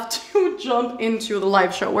before I have to jump into the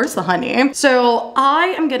live show. Where's the honey? So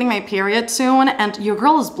I am getting my period soon, and your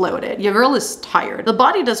girl is bloated. Your girl is tired. The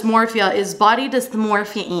body dysmorphia is body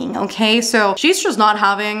dysmorphiaing, okay? So she's just not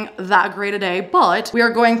having that great a day, but we are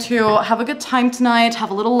going to have a good time tonight,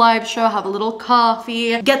 have a little live show, have a little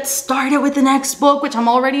coffee, get started with the next book, which I'm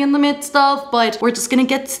already in the midst of, but we're just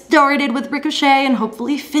gonna get started with Ricochet and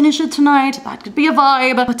hopefully finish it tonight. That could be a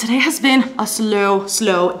vibe. But today has been a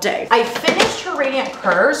slow day. I finished her Radiant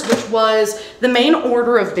Curse, which was the main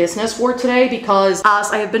order of business for today, because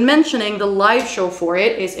as I have been mentioning, the live show for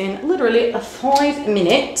it is in literally 5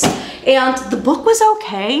 minutes, and the book was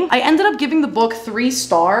okay. I ended up giving the book 3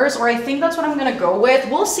 stars, or I think that's what I'm gonna go with.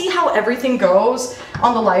 We'll see how everything goes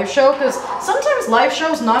on the live show, because sometimes live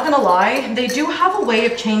shows, not gonna lie, they do have a way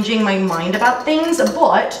of changing my mind about things,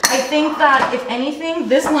 but I think that if anything,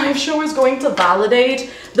 this live show is going to validate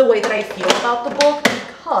the way that I feel about the book,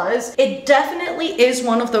 because it definitely is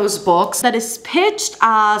one of those books that is pitched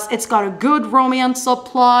as it's got a good romance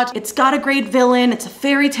subplot, it's got a great villain, it's a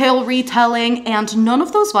fairy tale retelling, and none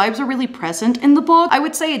of those vibes are really present in the book. I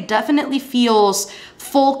would say it definitely feels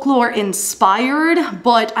folklore inspired,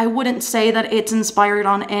 but I wouldn't say that it's inspired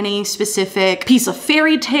on any specific piece of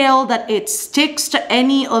fairy tale, that it sticks to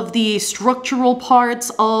any of the structural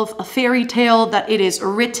parts of a fairy tale, that it is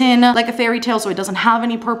written like a fairy tale, so it doesn't have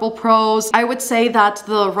any purple prose. I would say that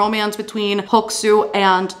the romance between Hoksoo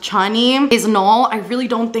and Chani is null. I really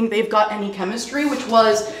don't think they've got any chemistry, which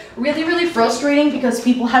was really frustrating, because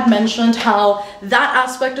people had mentioned how that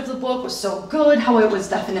aspect of the book was so good, how it was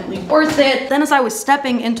definitely worth it. Then as I was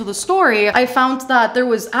stepping into the story, I found that there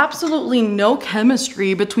was absolutely no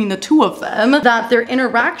chemistry between the two of them, that their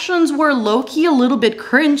interactions were low-key a little bit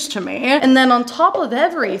cringe to me. And then on top of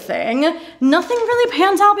everything, nothing really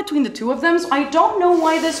pans out between the two of them, so I don't know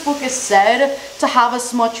why this book is said to have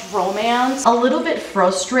as much romance. A little bit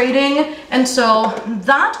frustrating. And so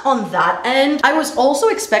that on that end, I was also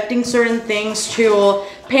expecting certain things to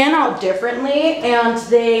pan out differently, and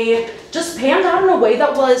they just panned out in a way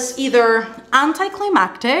that was either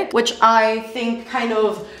anticlimactic, which I think kind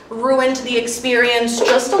of ruined the experience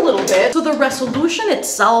just a little bit. So the resolution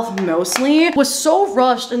itself mostly was so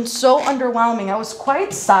rushed and so underwhelming. I was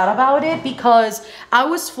quite sad about it, because I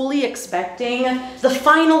was fully expecting the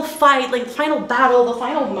final fight, like the final battle, the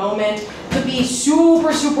final moment to be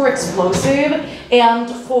super explosive, and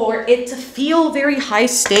for it to feel very high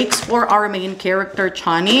stakes for our main character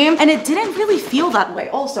Chani, and it didn't really feel that way.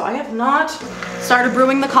 Also, I have not started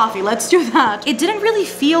brewing the coffee. Let's do that. It didn't really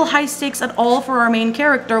feel high stakes at all for our main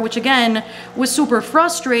character, which again was super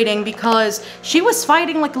frustrating, because she was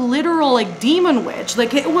fighting like a literal like demon witch.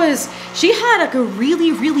 Like it was, she had like a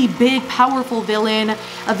really big powerful villain,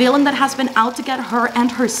 a villain that has been out to get her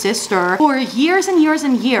and her sister for years and years,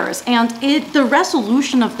 and the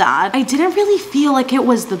resolution of that, I didn't really feel like it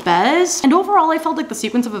was the best. And overall, I felt like the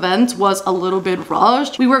sequence of events was a little bit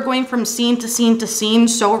rushed. We were going from scene to scene to scene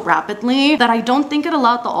so rapidly that I don't think it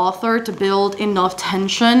allowed the author to build enough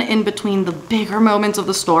tension in between the bigger moments of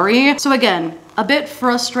the story. So again, a bit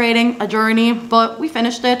frustrating, a journey, but we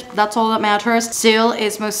finished it. That's all that matters. Sil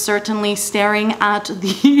is most certainly staring at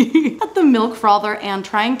the at the milk frother and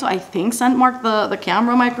trying to, I think, scent mark the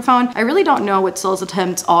camera microphone. I really don't know what Sil's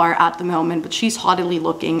attempts are at the moment, but she's haughtily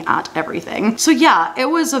looking at everything. So yeah, it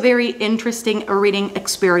was a very interesting reading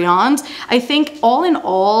experience. I think all in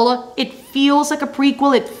all, it feels like a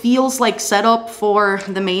prequel. It feels like setup for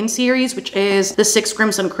the main series, which is the Six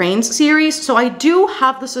Crimson Cranes series. So I do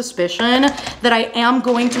have the suspicion that I am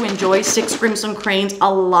going to enjoy Six Crimson Cranes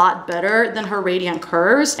a lot better than her Radiant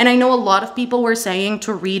Curse. And I know a lot of people were saying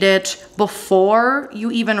to read it before you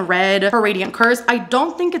even read her Radiant Curse. I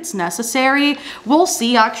don't think it's necessary. We'll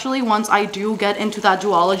see actually once I do get into that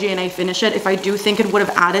duology and I finish it, if I do think it would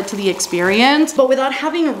have added to the experience. But without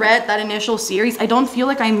having read that initial series, I don't feel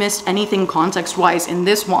like I missed anything context-wise in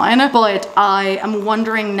this one. But I am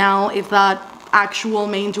wondering now if that actual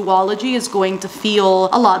main duology is going to feel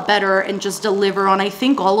a lot better and just deliver on, I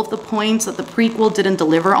think, all of the points that the prequel didn't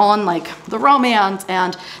deliver on, like the romance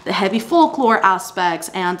and the heavy folklore aspects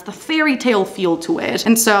and the fairy tale feel to it.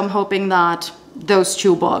 And so I'm hoping that those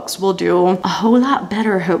two books will do a whole lot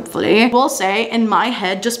better, hopefully. Will say, in my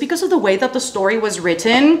head, just because of the way that the story was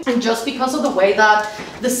written and just because of the way that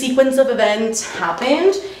the sequence of events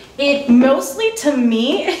happened, It mostly, to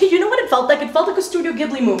me, you know what it felt like? It felt like a Studio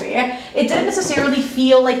Ghibli movie. It didn't necessarily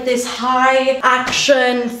feel like this high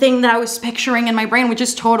action thing that I was picturing in my brain, which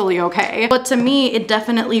is totally okay. But to me, it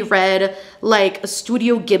definitely read like a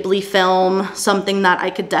Studio Ghibli film, something that I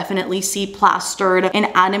could definitely see plastered in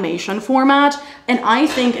animation format. And I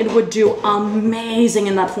think it would do amazing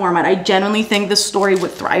in that format. I genuinely think the story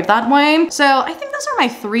would thrive that way. So I think those are my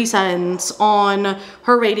 3 cents on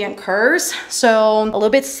Her Radiant Curse. So a little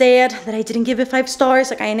bit sad that I didn't give it 5 stars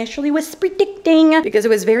like I initially was predicting, because it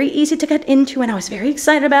was very easy to get into and I was very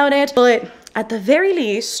excited about it. But at the very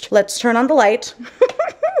least, let's turn on the light.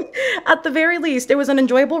 At the very least, it was an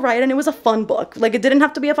enjoyable ride and it was a fun book. Like, it didn't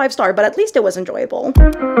have to be a 5-star, but at least it was enjoyable.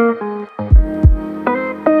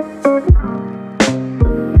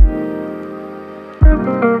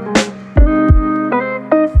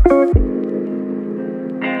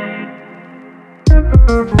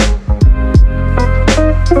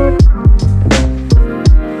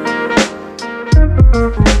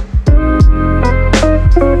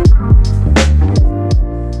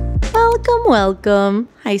 Welcome.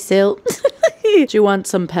 Hi, Sil. She wants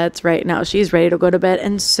some pets right now. She's ready to go to bed,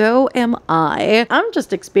 and so am I. I'm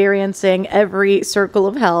just experiencing every circle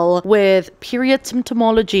of hell with period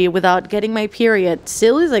symptomology without getting my period.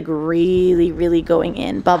 Sil is like really going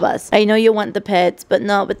in. Babas, I know you want the pets, but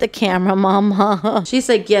not with the camera, mama. She's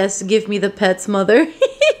like, yes, give me the pets, mother.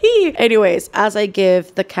 Anyways, as I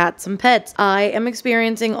give the cat some pets, I am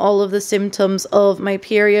experiencing all of the symptoms of my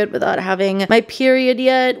period without having my period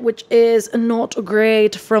yet, which is not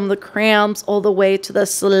great, from the cramps all the way to the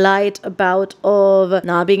slight bout of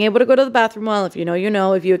not being able to go to the bathroom well. If you know, you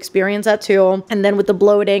know, if you experience that too. And then with the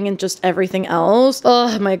bloating and just everything else.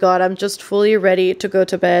 Oh my god, I'm just fully ready to go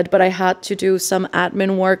to bed, but I had to do some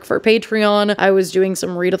admin work for Patreon. I was doing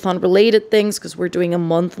some readathon related things because we're doing a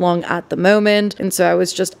month long at the moment. And so I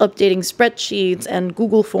was just updating spreadsheets and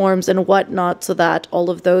Google Forms and whatnot so that all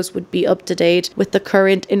of those would be up to date with the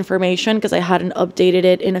current information, because I hadn't updated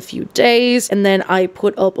it in a few days. And then I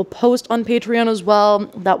put up a post on Patreon as well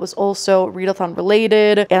that was also readathon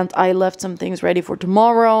related, and I left some things ready for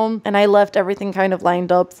tomorrow, and I left everything kind of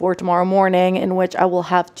lined up for tomorrow morning, in which I will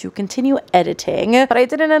have to continue editing. But I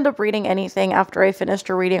didn't end up reading anything after I finished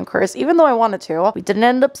a reading course, even though I wanted to. We didn't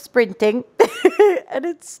end up sprinting. And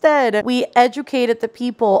instead, we educated the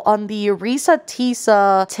people on the Risa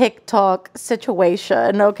Tisa TikTok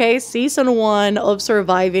situation, okay? Season 1 of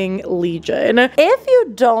Surviving Legion. If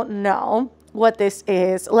you don't know what this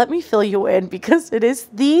is, let me fill you in, because it is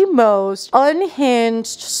the most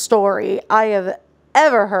unhinged story I have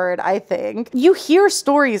ever heard, I think. You hear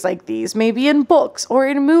stories like these maybe in books or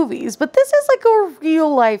in movies, but this is like a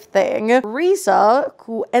real life thing. Risa,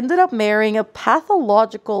 who ended up marrying a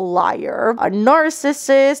pathological liar, a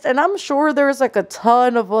narcissist, and I'm sure there's like a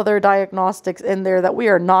ton of other diagnostics in there that we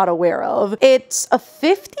are not aware of. It's a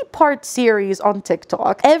 50-part series on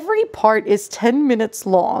TikTok. Every part is 10 minutes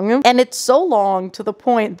long, and it's so long to the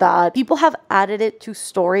point that people have added it to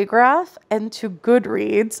Storygraph and to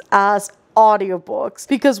Goodreads as audiobooks,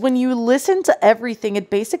 because when you listen to everything, it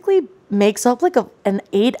basically makes up like an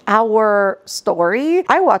 8-hour story.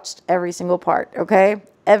 I watched every single part, okay?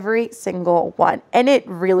 Every single one, and it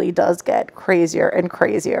really does get crazier and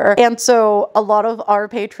crazier. And so a lot of our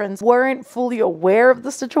patrons weren't fully aware of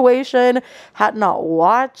the situation, had not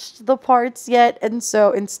watched the parts yet, and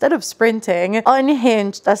so instead of sprinting,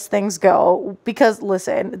 unhinged as things go, because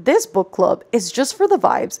listen, this book club is just for the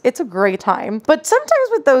vibes. It's a great time, but sometimes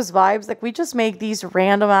with those vibes, like, we just make these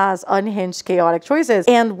random ass unhinged chaotic choices,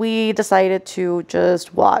 and we decided to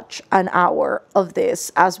just watch an hour of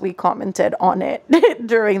this as we commented on it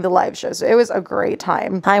during the live show. So it was a great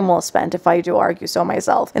time. Time well spent, if I do argue so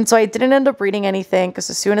myself. And so I didn't end up reading anything, because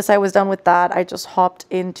as soon as I was done with that, I just hopped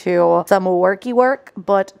into some worky work.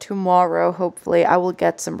 But tomorrow, hopefully, I will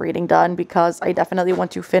get some reading done, because I definitely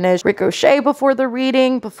want to finish Ricochet before the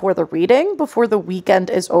weekend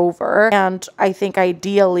is over. And I think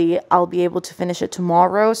ideally I'll be able to finish it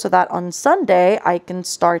tomorrow, so that on Sunday I can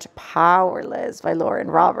start Powerless by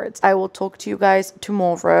Lauren Roberts. I will talk to you guys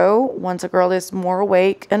tomorrow once a girl is more awake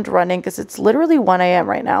and running, because it's literally 1 a.m.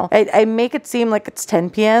 right now. I make it seem like it's 10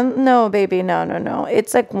 p.m. No, baby, no.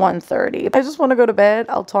 It's like 1:30. I just want to go to bed.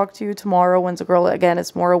 I'll talk to you tomorrow once a girl again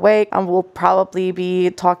is more awake, and we'll probably be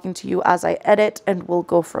talking to you as I edit, and we'll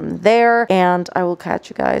go from there. And I will catch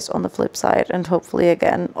you guys on the flip side, and hopefully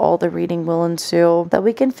again all the reading will ensue that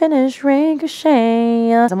we can finish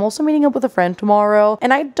Ricochet. I'm also meeting up with a friend tomorrow,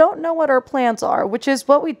 and I don't know what our plans are, which is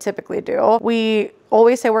what we typically do. We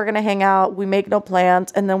always say we're gonna hang out, we make no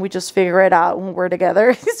plans, and then we just figure it out when we're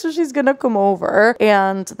together. So she's gonna come over,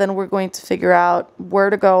 and then we're going to figure out where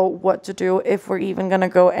to go, what to do, if we're even gonna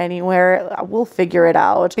go anywhere. We'll figure it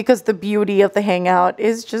out, because the beauty of the hangout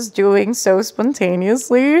is just doing so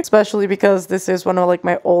spontaneously, especially because this is one of like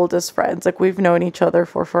my oldest friends. Like, we've known each other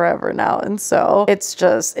for forever now, and so it's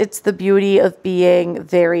the beauty of being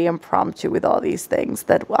very impromptu with all these things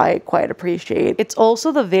that I quite appreciate. It's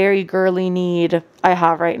also the very girly need I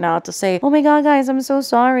have right now to say, oh my god guys, I'm so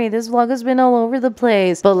sorry, this vlog has been all over the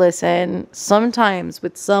place. But listen, sometimes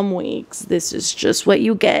with some weeks this is just what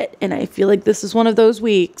you get, and I feel like this is one of those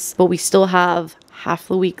weeks, but we still have half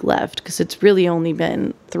the week left because it's really only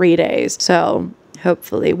been 3 days. So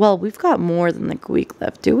hopefully, well, we've got more than like a week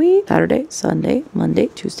left, do we? Saturday, Sunday, Monday,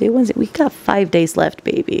 Tuesday, Wednesday. We got 5 days left,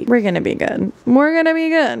 baby. We're gonna be good. We're gonna be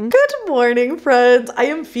good. Good morning, friends. I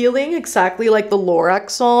am feeling exactly like the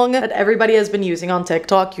Lorax song that everybody has been using on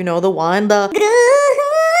TikTok. You know, the one, the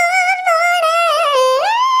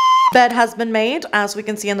bed has been made, as we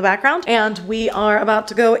can see in the background, and we are about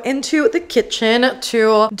to go into the kitchen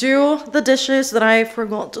to do the dishes that I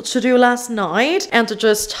forgot to do last night, and to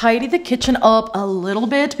just tidy the kitchen up a little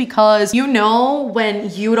bit, because you know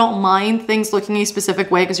when you don't mind things looking a specific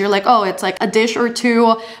way because you're like, oh, it's like a dish or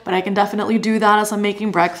two, but I can definitely do that as I'm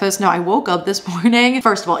making breakfast. No, I woke up this morning,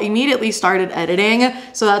 first of all, immediately started editing,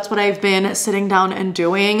 so that's what I've been sitting down and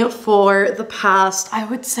doing for the past, I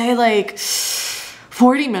would say, like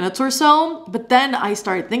 40 minutes or so. But then I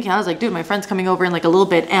started thinking, I was like, dude, my friend's coming over in like a little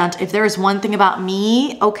bit, and if there is one thing about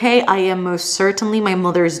me, okay, I am most certainly my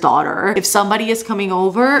mother's daughter. If somebody is coming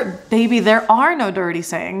over, baby, there are no dirty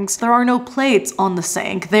sinks. There are no plates on the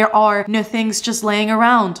sink. There are no things just laying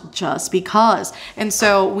around just because. And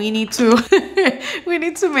so we need to we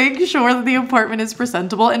need to make sure that the apartment is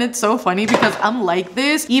presentable. And it's so funny because I'm like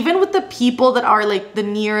this even with the people that are like the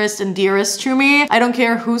nearest and dearest to me. I don't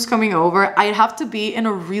care who's coming over. I'd have to be in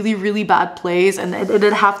a really, really bad place, and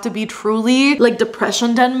it'd have to be truly like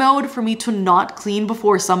depression den mode for me to not clean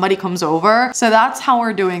before somebody comes over. So that's how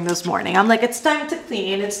we're doing this morning. I'm like, it's time to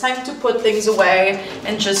clean, it's time to put things away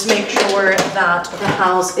and just make sure that the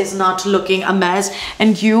house is not looking a mess.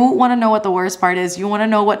 And you want to know what the worst part is? You want to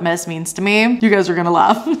know what mess means to me? You guys are gonna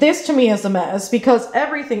laugh. This to me is a mess, because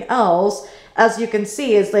everything else, as you can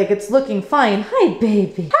see, is like, it's looking fine. Hi,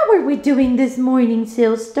 baby. How are we doing this morning,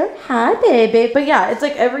 sister? Hi, baby. But yeah, it's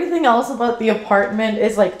like everything else about the apartment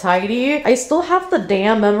is like tidy. I still have the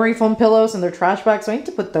damn memory foam pillows in their trash bag, so I need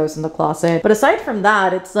to put those in the closet. But aside from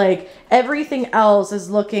that, it's like everything else is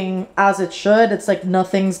looking as it should. It's like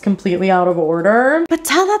nothing's completely out of order. But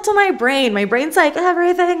tell that to my brain. My brain's like,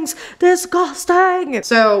 everything's disgusting.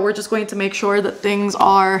 So we're just going to make sure that things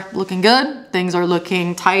are looking good. Things are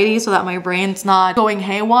looking tidy so that my brain's not going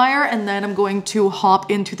haywire. And then I'm going to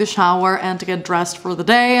hop into the shower and to get dressed for the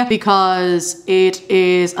day, because it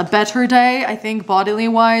is a better day, I think, bodily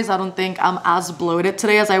wise. I don't think I'm as bloated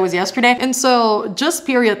today as I was yesterday. And so just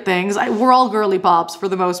period things. We're all girly pops for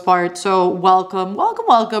the most part. So welcome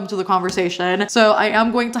to the conversation. So I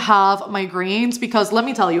am going to have my greens, because let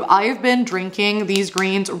me tell you, I've been drinking these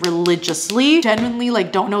greens religiously. Genuinely,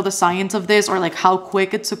 like, don't know the science of this or like how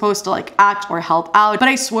quick it's supposed to like act or help out. But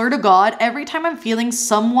I swear to God, every time I'm feeling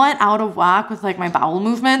somewhat out of whack with like my bowel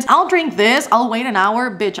movements, I'll drink this, I'll wait an hour,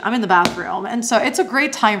 bitch, I'm in the bathroom. And so it's a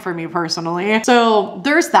great time for me personally. So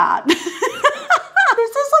there's that. This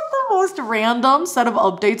is like the most random set of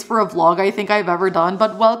updates for a vlog I think I've ever done,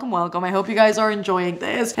 but welcome. I hope you guys are enjoying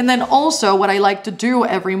this. And then also what I like to do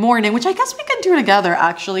every morning, which I guess we can do together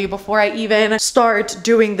actually before I even start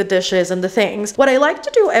doing the dishes and the things. What I like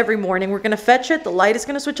to do every morning, we're gonna fetch it, the light is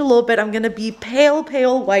gonna switch a little bit, I'm gonna be pale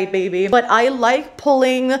white, baby. But I like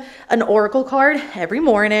pulling an oracle card every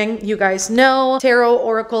morning. You guys know, tarot,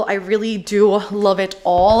 oracle, I really do love it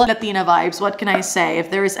all. Latina vibes, what can I say? If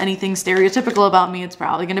there is anything stereotypical about me, it's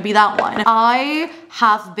probably gonna be that one. I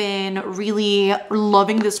have been really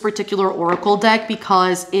loving this particular oracle deck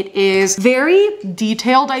because it is very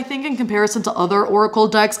detailed, I think, in comparison to other oracle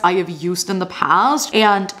decks I have used in the past.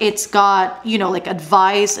 And it's got, you know, like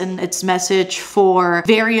advice and its message for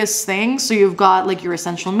various things. So you've got like your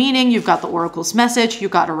essential meaning, you've got the oracle's message,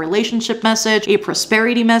 you've got a relationship message, a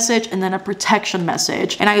prosperity message, and then a protection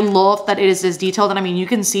message. And I love that it is this detailed. And I mean, you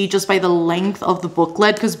can see just by the length of the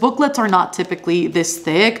booklet, because booklets are not typically this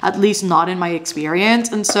thick, at least least not in my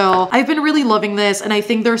experience. And so I've been really loving this, and I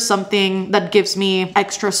think there's something that gives me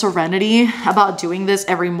extra serenity about doing this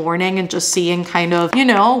every morning and just seeing kind of, you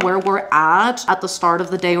know, where we're at the start of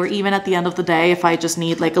the day or even at the end of the day if I just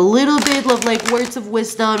need like a little bit of like words of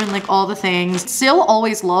wisdom and like all the things. Sil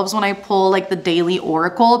always loves when I pull like the daily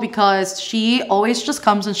oracle because she always just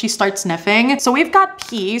comes and she starts sniffing. So we've got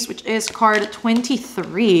peace, which is card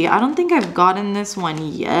 23. I don't think I've gotten this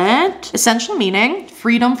one yet. Essential meaning: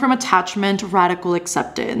 freedom from attachment, radical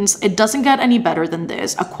acceptance. It doesn't get any better than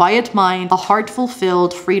this. A quiet mind, a heart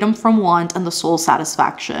fulfilled, freedom from want, and the soul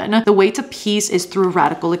satisfaction. The way to peace is through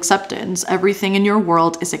radical acceptance. Everything in your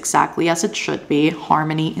world is exactly as it should be.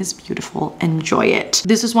 Harmony is beautiful. Enjoy it.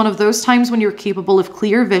 This is one of those times when you're capable of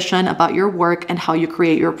clear vision about your work and how you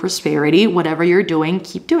create your prosperity. Whatever you're doing,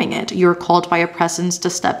 keep doing it. You're called by a presence to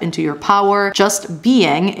step into your power. Just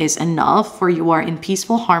being is enough, for you are in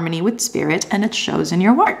peaceful harmony with spirit, and it shows in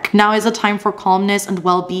your work. Now is a time for calmness and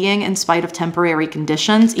well-being in spite of temporary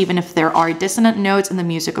conditions. Even if there are dissonant notes in the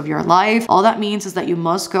music of your life, all that means is that you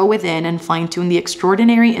must go within and fine-tune the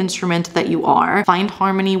extraordinary instrument that you are. Find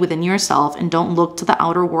harmony within yourself and don't look to the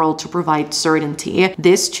outer world to provide certainty.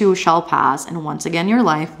 This too shall pass, and once again your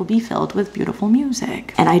life will be filled with beautiful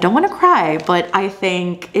music. And I don't want to cry, but I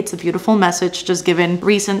think it's a beautiful message just given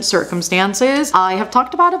recent circumstances. I have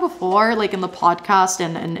talked about it before, like in the podcast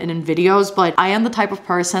and in videos, but I am the type of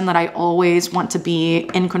person that I always want to be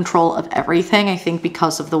in control of everything. I think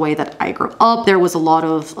because of the way that I grew up, there was a lot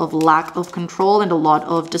of lack of control and a lot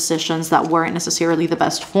of decisions that weren't necessarily the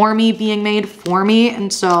best for me being made for me.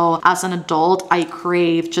 And so as an adult, I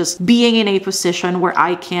crave just being in a position where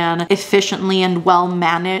I can efficiently and well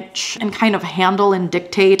manage and kind of handle and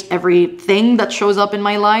dictate everything that shows up in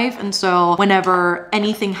my life. And so whenever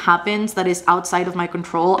anything happens that is outside of my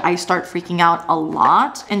control, I start freaking out a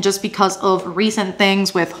lot. And just because of recent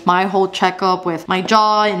things with my whole checkup with my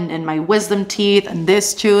jaw and my wisdom teeth and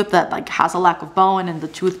this tooth that like has a lack of bone and the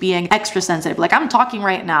tooth being extra sensitive. Like I'm talking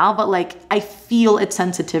right now, but like I feel its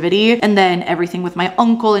sensitivity. And then everything with my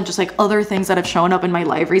uncle and just like other things that have shown up in my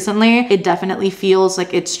life recently, it definitely feels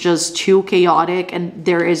like it's just too chaotic and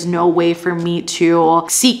there is no way for me to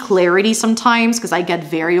see clarity sometimes because I get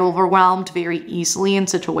very overwhelmed very easily in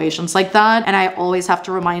situations like that. And I always have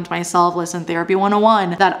to remind myself, listen, therapy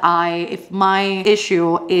 101, that if my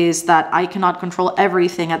issue is that I cannot control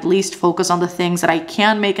everything, at least focus on the things that I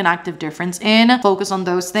can make an active difference in, focus on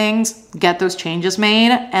those things, get those changes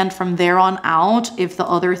made. And from there on out, if the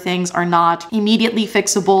other things are not immediately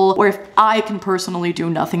fixable, or if I can personally do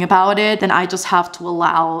nothing about it, then I just have to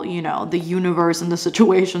allow, you know, the universe and the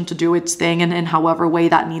situation to do its thing and in however way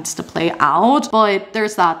that needs to play out. But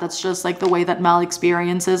there's that's just like the way that Mel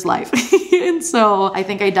experiences life. And so I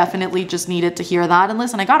think I definitely just needed to hear that. And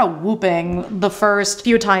listen, I got a whooping the first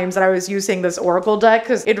few times that I was using this oracle deck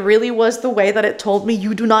because it really was the way that it told me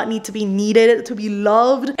you do not need to be needed to be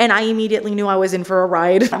loved. And I immediately knew I was in for a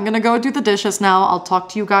ride. I'm gonna go do the dishes now. I'll talk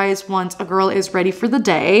to you guys once a girl is ready for the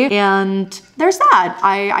day. And there's that.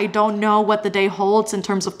 I don't know what the day holds in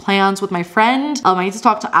terms of plans with my friend. I need to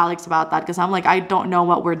talk to Alex about that because I'm like, I don't know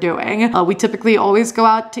what we're doing. We typically always go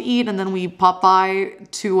out to eat and then we pop by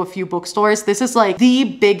to a few bookstores. This is like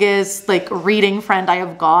the biggest like reading friend I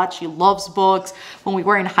have got. She loves books. When we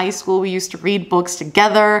were in high school, we used to read books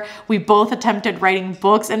together. We both attempted writing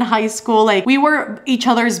books in high school. Like we were each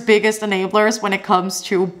other's biggest enablers when it comes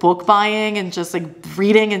to book buying and just like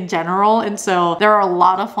reading in general. And so there are a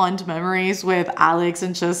lot of fond memories with Alex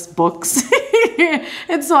and just books.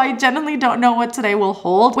 And so I genuinely don't know what today will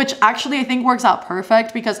hold, which actually I think works out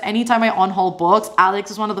perfect because anytime I on-haul books, Alex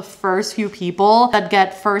is one of the first few people that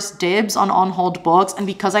get first dibs on on-hauled books. And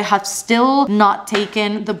because I have still not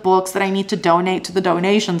taken the books that I need to donate to the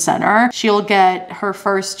donation center, she'll get her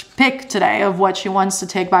first pick today of what she wants to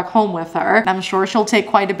take back home with her. And I'm sure she'll take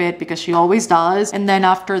quite a bit because she always does. And then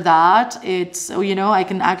after that, it's, you know, I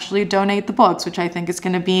can actually donate the books, which I think is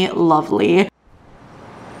going to be lovely.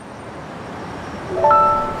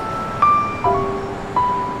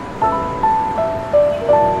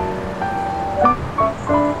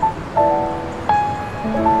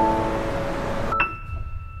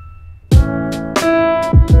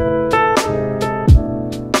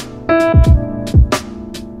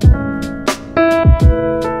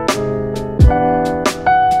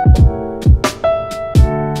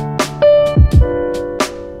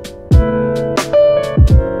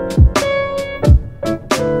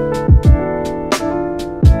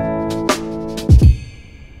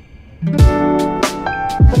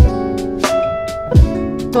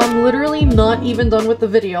 literally not even done with the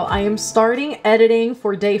video. I am starting editing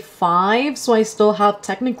for day 5, so I still have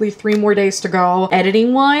technically 3 more days to go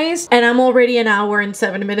editing wise, and I'm already an hour and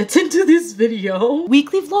 7 minutes into this video.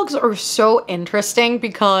 Weekly vlogs are so interesting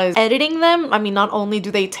because editing them, I mean, not only do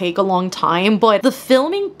they take a long time, but the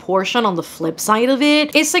filming portion on the flip side of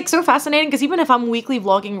it is like so fascinating, because even if I'm weekly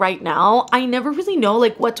vlogging right now, I never really know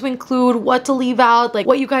like what to include, what to leave out, like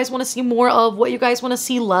what you guys want to see more of, what you guys want to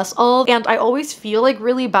see less of, and I always feel like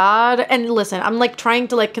really bad. And listen, I'm like trying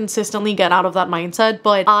to like consistently get out of that mindset,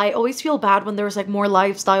 but I always feel bad when there's like more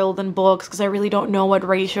lifestyle than books, because I really don't know what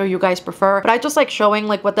ratio you guys prefer. But I just like showing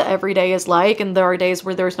like what the everyday is like, and there are days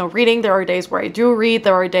where there's no reading, there are days where I do read,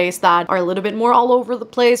 there are days that are a little bit more all over the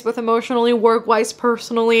place with emotionally, work-wise,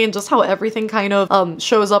 personally, and just how everything kind of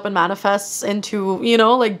shows up and manifests into, you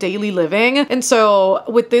know, like daily living. And so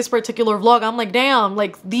with this particular vlog, I'm like, damn,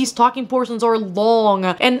 like these talking portions are long,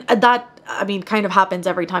 and that, I mean, kind of happens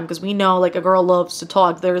every time, because we know like a girl loves to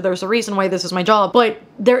talk. There's a reason why this is my job, but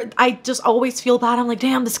I just always feel bad. I'm like,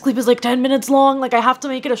 damn, this clip is like 10 minutes long. Like I have to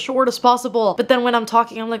make it as short as possible. But then when I'm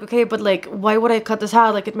talking, I'm like, okay, but like, why would I cut this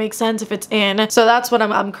out? Like it makes sense if it's in. So that's what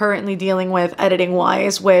I'm currently dealing with editing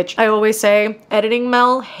wise, which I always say, editing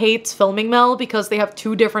Mel hates filming Mel, because they have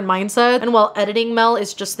 2 different mindsets. And while editing Mel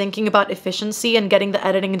is just thinking about efficiency and getting the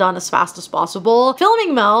editing done as fast as possible,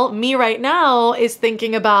 filming Mel, me right now, is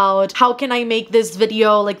thinking about how can I make this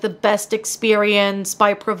video like the best experience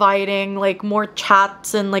by providing like more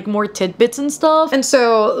chats and like more tidbits and stuff. And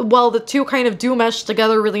so while the 2 kind of do mesh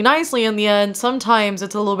together really nicely in the end, sometimes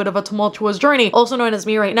it's a little bit of a tumultuous journey, also known as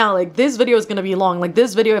me right now. Like this video is gonna be long. Like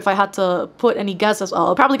this video, if I had to put any guesses,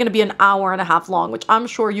 probably gonna be an hour and a half long, which I'm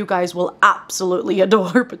sure you guys will absolutely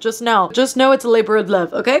adore. But just know it's a labor of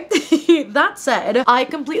love, okay? That said, I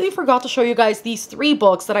completely forgot to show you guys these 3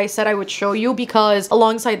 books that I said I would show you, because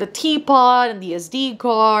alongside the teapot and the SD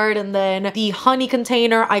card and then the honey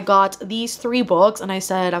container, I got these 3 books, and I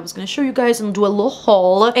said I was gonna show you guys and do a little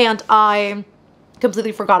haul, and I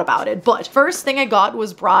completely forgot about it. But first thing I got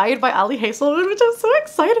was Bride by Ali Hazelwood, which I'm so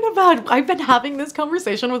excited about. I've been having this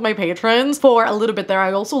conversation with my patrons for a little bit there.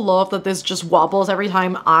 I also love that this just wobbles every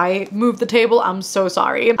time I move the table. I'm so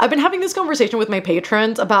sorry. I've been having this conversation with my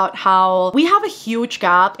patrons about how we have a huge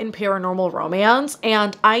gap in paranormal romance,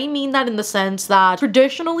 and I mean that in the sense that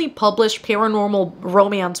traditionally published paranormal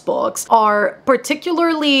romance books are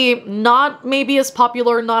particularly not maybe as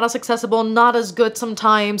popular, not as accessible, not as good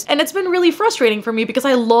sometimes, and it's been really frustrating for me, because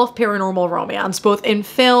I love paranormal romance, both in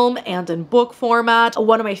film and in book format.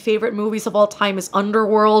 One of my favorite movies of all time is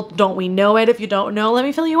Underworld. Don't we know it? If you don't know, let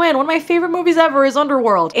me fill you in. One of my favorite movies ever is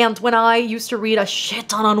Underworld. And when I used to read a shit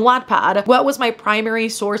ton on Wattpad, what was my primary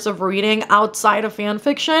source of reading outside of fan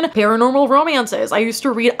fiction? Paranormal romances. I used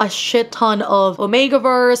to read a shit ton of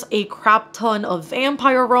Omegaverse, a crap ton of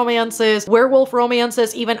vampire romances, werewolf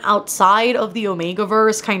romances, even outside of the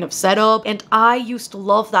Omegaverse kind of setup. And I used to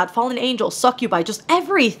love that. Fallen Angel, Succubi, just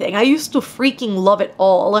everything. I used to freaking love it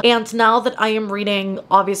all. And now that I am reading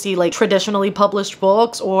obviously like traditionally published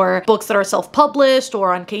books, or books that are self-published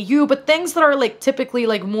or on KU, but things that are like typically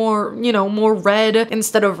like more, you know, more read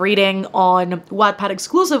instead of reading on Wattpad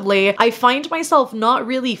exclusively, I find myself not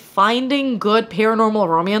really finding good paranormal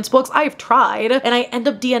romance books. I've tried, and I end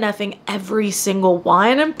up DNFing every single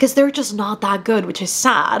one because they're just not that good, which is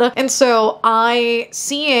sad. And so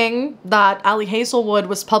seeing that Ali Hazelwood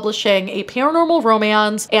was publishing a paranormal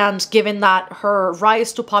romance, and given that her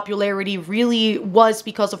rise to popularity really was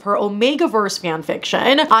because of her Omegaverse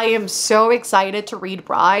fanfiction, I am so excited to read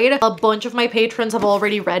Bride. A bunch of my patrons have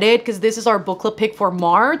already read it, because this is our book club pick for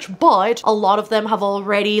March, but a lot of them have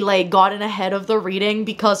already like gotten ahead of the reading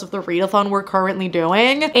because of the readathon we're currently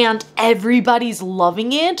doing, and everybody's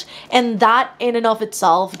loving it, and that in and of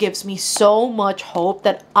itself gives me so much hope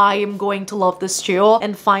that I am going to love this too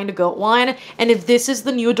and find a good one. And if this is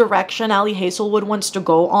the new direction Ali Hazelwood wants to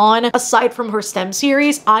go on, aside from her STEM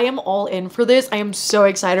series, I am all in for this. I am so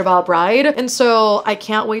excited about Bride, and so I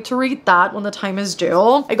can't wait to read that when the time is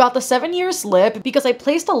due. I got the 7-year slip because I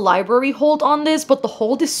placed a library hold on this, but the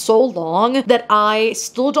hold is so long that I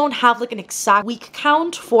still don't have like an exact week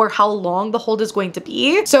count for how long the hold is going to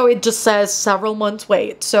be. So it just says several months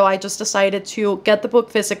wait. So I just decided to get the book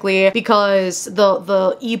physically, because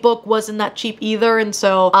the ebook wasn't that cheap either, and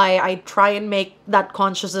so I try and make that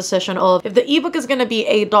conscious decision of, if the ebook is gonna be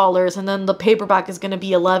 $8 and then the paperback is gonna be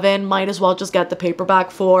 $11, might as well just get the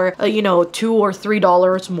paperback for you know, $2 or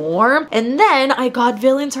 $3 more. And then I got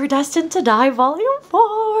Villains Are Destined to Die Volume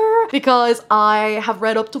 4, because I have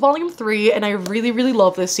read up to volume 3 and I really, really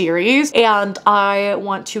love this series and I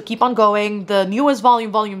want to keep on going. The newest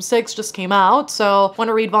volume 6 just came out, so I want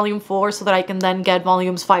to read volume 4 so that I can then get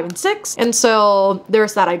volumes 5 and 6. And so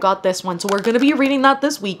there's that. I got this one. So we're gonna be reading that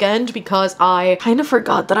this weekend because I kind of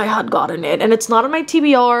forgot that I had gotten it and it's not on my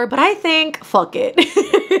TBR, but I think fuck it.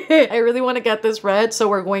 I really want to get this read, so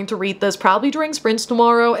we're going to read this probably during sprints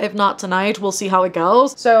tomorrow, if not tonight. We'll see how it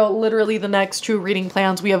goes. So literally the next 2 reading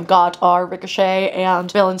plans we have got are Ricochet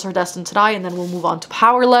and Villains Are Destined to Die, and then we'll move on to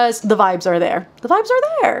Powerless. The vibes are there. The vibes are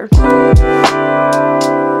there.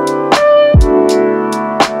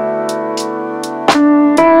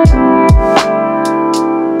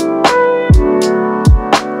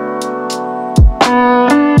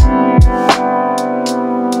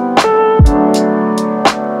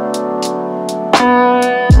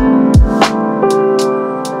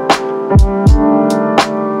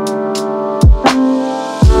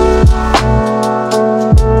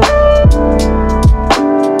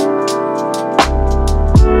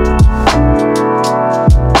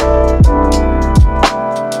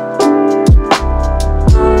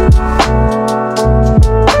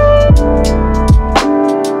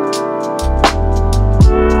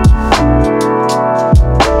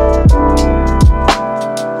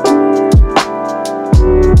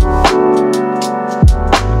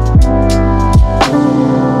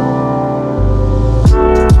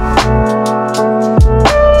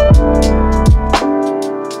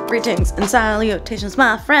 Greetings and salutations,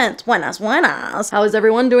 my friends. Buenas, buenas. How is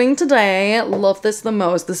everyone doing today? Love this the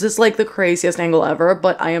most. This is like the craziest angle ever,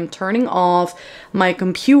 but I am turning off my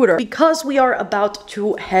computer because we are about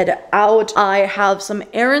to head out. I have some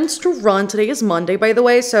errands to run. Today is Monday, by the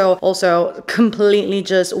way, so also completely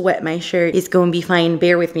just wet my shirt. It's gonna be fine.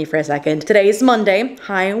 Bear with me for a second. Today is Monday.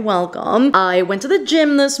 Hi, welcome. I went to the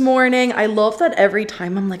gym this morning. I love that every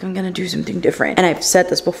time I'm like, I'm gonna do something different. And I've said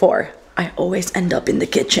this before. I always end up in the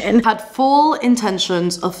kitchen. Had full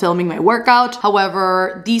intentions of filming my workout.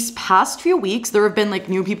 However, these past few weeks, there have been like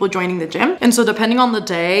new people joining the gym. And so depending on the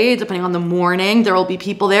day, depending on the morning, there will be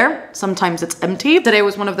people there. Sometimes it's empty. Today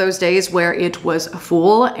was one of those days where it was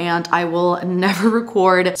full and I will never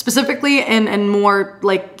record, specifically in more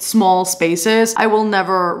like small spaces. I will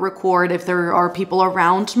never record if there are people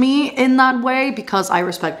around me in that way because I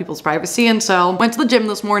respect people's privacy. And so went to the gym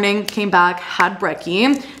this morning, came back, had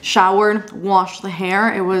brekkie, showered, washed the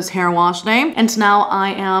hair. It was hair wash day. And now I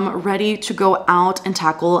am ready to go out and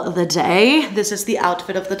tackle the day. This is the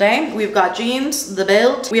outfit of the day. We've got jeans, the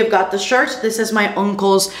belt, we have got the shirt. This is my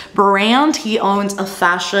uncle's brand. He owns a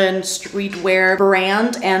fashion streetwear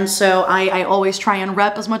brand. And so I always try and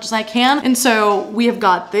rep as much as I can. And so we have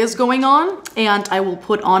got this going on and I will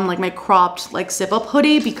put on like my cropped like zip up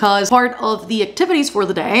hoodie because part of the activities for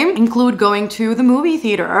the day include going to the movie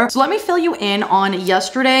theater. So let me fill you in on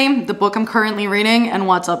yesterday, the book I'm currently reading, and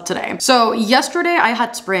what's up today. So yesterday I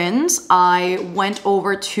had sprints. I went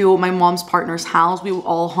over to my mom's partner's house. We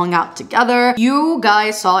all hung out together. You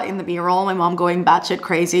guys saw in the B-roll my mom going batshit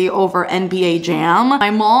crazy over NBA Jam.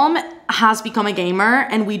 My mom has become a gamer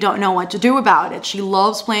and we don't know what to do about it. She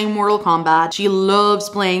loves playing Mortal Kombat. She loves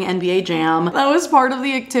playing NBA Jam. That was part of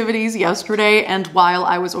the activities yesterday, and while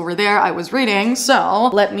I was over there, I was reading. So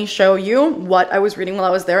let me show you what I was reading while I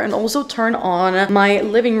was there and also turn on my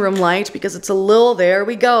living room light because it's a little, there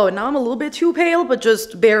we go. Now I'm a little bit too pale, but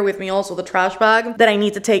just bear with me. Also the trash bag that I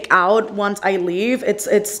need to take out once I leave.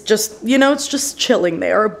 It's just, you know, it's just chilling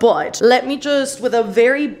there. But let me just, with a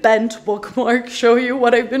very bent bookmark, show you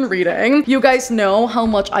what I've been reading. You guys know how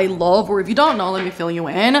much I love, or if you don't know, let me fill you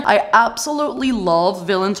in. I absolutely love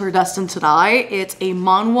Villains Are Destined to Die. It's a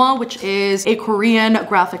manhwa, which is a Korean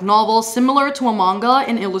graphic novel similar to a manga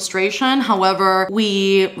in illustration. However,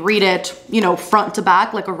 we read it, you know, front to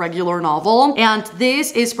back like a regular novel. And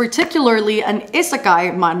this is particularly an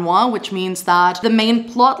isekai manhwa, which means that the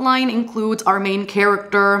main plot line includes our main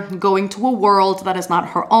character going to a world that is not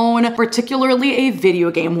her own, particularly a video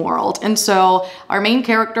game world. And so our main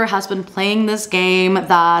character has been playing this game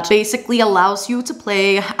that basically allows you to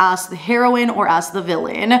play as the heroine or as the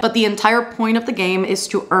villain, but the entire point of the game is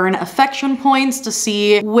to earn affection points to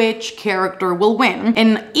see which character will win.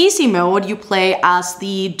 In easy mode, you play as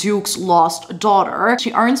the Duke's lost daughter.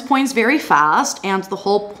 She earns points very fast, and the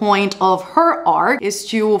whole point of her arc is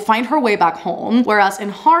to find her way back home, whereas in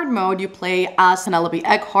hard mode, you play as Penelope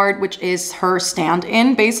Eckhart, which is her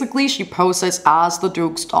stand-in. Basically, she poses as the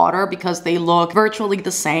Duke's daughter because they look virtually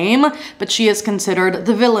the same. game, but she is considered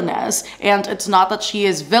the villainess. And it's not that she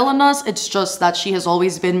is villainous, it's just that she has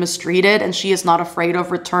always been mistreated and she is not afraid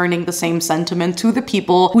of returning the same sentiment to the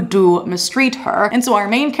people who do mistreat her. And so our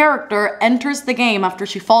main character enters the game after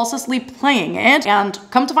she falls asleep playing it, and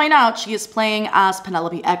come to find out she is playing as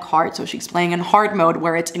Penelope Eckhart, so she's playing in hard mode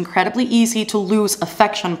where it's incredibly easy to lose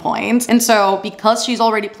affection points. And so because she's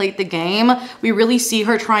already played the game, we really see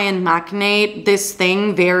her try and machinate this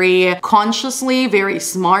thing very consciously, very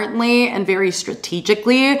smartly, and very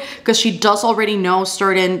strategically, because she does already know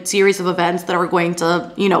certain series of events that are going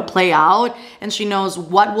to, you know, play out, and she knows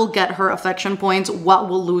what will get her affection points, what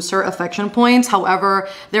will lose her affection points. However,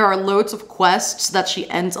 there are loads of quests that she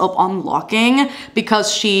ends up unlocking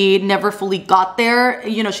because she never fully got there.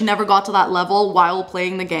 You know, she never got to that level while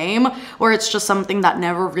playing the game, or it's just something that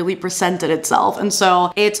never really presented itself. And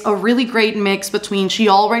so it's a really great mix between she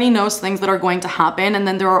already knows things that are going to happen, and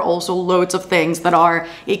then there are also loads of things that are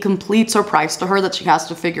a complete surprise to her that she has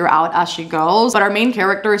to figure out as she goes. But our main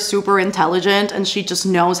character is super intelligent and she just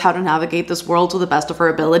knows how to navigate this world to the best of her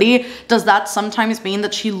ability. Does that sometimes mean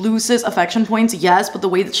that she loses affection points? Yes, but the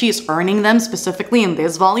way that she is earning them, specifically in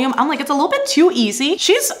this volume, I'm like, it's a little bit too easy.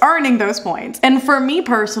 She's earning those points. And for me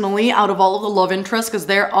personally, out of all of the love interests, because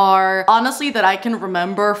there are, honestly, that I can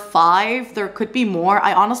remember 5, there could be more,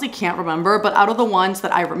 I honestly can't remember, but out of the ones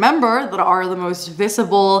that I remember that are the most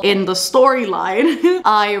visible in the storyline,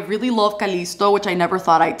 I really love Callisto, which I never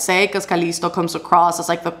thought I'd say, because Callisto comes across as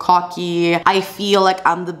like the cocky, I feel like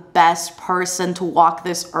I'm the best person to walk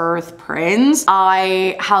this earth prince.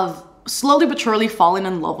 I have slowly but surely fallen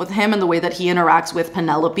in love with him, and the way that he interacts with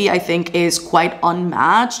Penelope I think is quite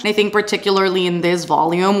unmatched. And I think particularly in this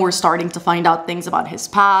volume we're starting to find out things about his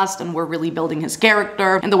past and we're really building his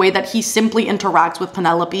character, and the way that he simply interacts with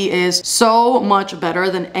Penelope is so much better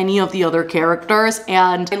than any of the other characters.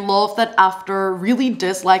 And I love that after really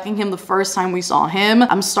disliking him the first time we saw him,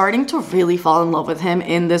 I'm starting to really fall in love with him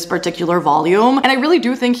in this particular volume. And I really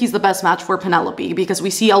do think he's the best match for Penelope, because we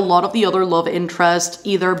see a lot of the other love interest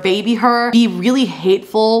either baby her, be really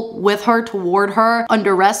hateful with her, toward her,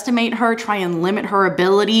 underestimate her, try and limit her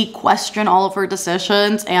ability, question all of her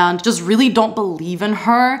decisions, and just really don't believe in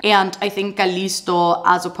her. And I think Callisto,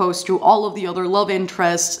 as opposed to all of the other love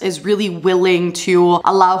interests, is really willing to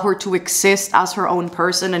allow her to exist as her own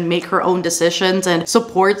person and make her own decisions, and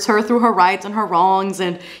supports her through her rights and her wrongs.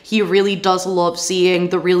 And he really does love seeing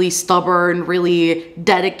the really stubborn, really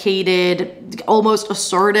dedicated, almost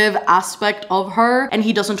assertive aspect of her, and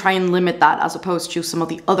he doesn't try and limit that as opposed to some of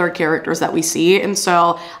the other characters that we see. And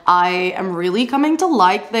so I am really coming to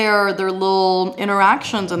like their little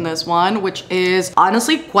interactions in this one, which is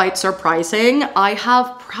honestly quite surprising. I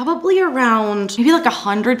have probably around maybe like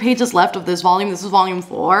 100 pages left of this volume. This is volume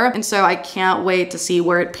 4, and so I can't wait to see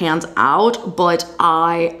where it pans out, but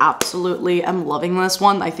I absolutely am loving this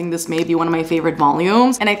one. I think this may be one of my favorite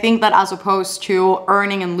volumes, and I think that as opposed to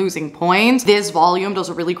earning and losing points, this volume does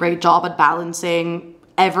a really great job at balancing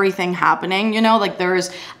everything happening. You know, like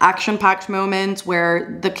there's action-packed moments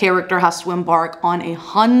where the character has to embark on a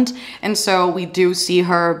hunt, and so we do see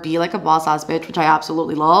her be like a boss-ass bitch, which I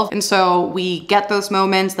absolutely love. And so we get those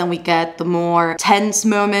moments, then we get the more tense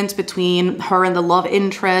moments between her and the love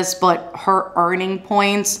interest, but her earning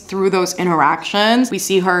points through those interactions. We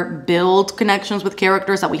see her build connections with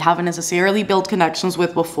characters that we haven't necessarily built connections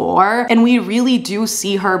with before, and we really do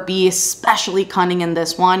see her be especially cunning in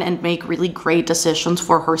this one and make really great decisions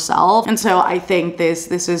for herself. And so I think this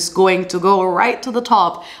is going to go right to the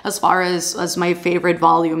top as far as my favorite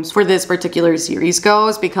volumes for this particular series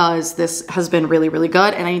goes, because this has been really, really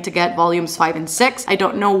good, and I need to get volumes 5 and 6. I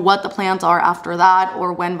don't know what the plans are after that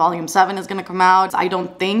or when volume 7 is gonna come out. I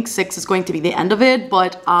don't think 6 is going to be the end of it,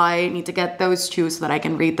 but I need to get those 2 so that I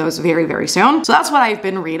can read those very, very soon. So that's what I've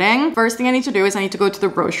been reading. First thing I need to do is I need to go to the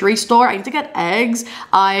grocery store. I need to get eggs.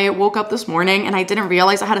 I woke up this morning and I didn't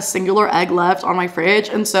realize I had a singular egg left on my fridge,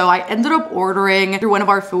 and so I ended up ordering through one of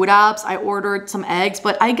our food apps. I ordered some eggs,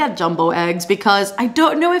 but I get jumbo eggs because I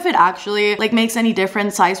don't know if it actually like makes any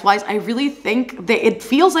difference size-wise. I really think that it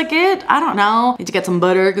feels like it. I don't know. I need to get some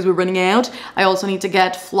butter because we're running out. I also need to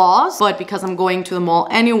get floss, but because I'm going to the mall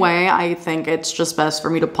anyway, I think it's just best for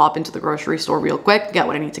me to pop into the grocery store real quick, get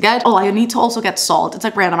what I need to get. Oh, I need to also get salt. It's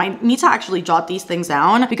like random. I need to actually jot these things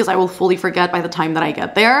down because I will fully forget by the time that I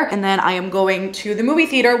get there. And then I am going to the movie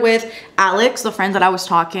theater with Alex, the friend that that I was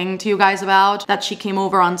talking to you guys about that she came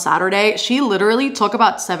over on Saturday, she literally took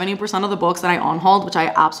about 70% of the books that I on-hauled, which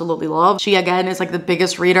I absolutely love. She again is like the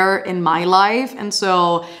biggest reader in my life. And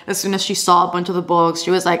so as soon as she saw a bunch of the books,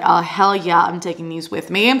 she was like, oh, hell yeah, I'm taking these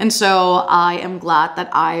with me. And so I am glad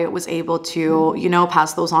that I was able to, you know,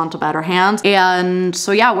 pass those on to better hands. And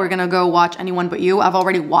so yeah, we're gonna go watch Anyone But You. I've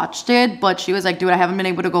already watched it, but she was like, dude, I haven't been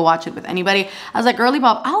able to go watch it with anybody. I was like, girly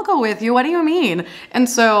Bob, I'll go with you. What do you mean? And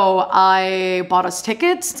so I bought us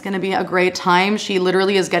tickets. It's gonna be a great time. She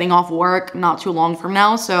literally is getting off work not too long from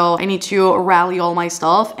now. So I need to rally all my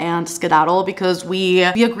stuff and skedaddle because we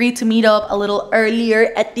agreed to meet up a little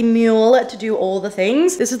earlier at the mall to do all the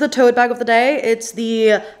things. This is the tote bag of the day. It's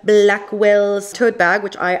the Blackwell's tote bag,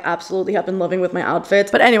 which I absolutely have been loving with my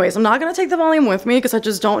outfits. But anyways, I'm not gonna take the volume with me because I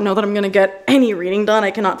just don't know that I'm gonna get any reading done.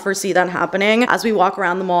 I cannot foresee that happening as we walk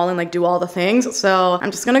around the mall and like do all the things. So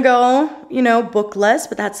I'm just gonna go, you know, bookless,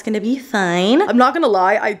 but that's gonna be fine. I'm not gonna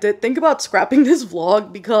lie, I did think about scrapping this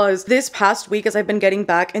vlog because this past week as I've been getting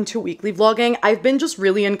back into weekly vlogging, I've been just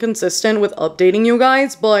really inconsistent with updating you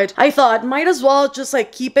guys, but I thought might as well just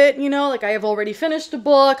like keep it, you know, like I have already finished the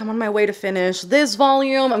book. I'm on my way to finish this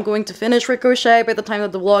volume. I'm going to finish Ricochet by the time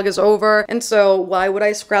that the vlog is over. And so why would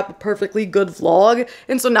I scrap a perfectly good vlog?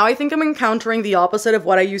 And so now I think I'm encountering the opposite of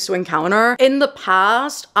what I used to encounter. In the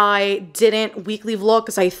past, I didn't weekly vlog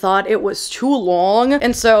because I thought it was too long.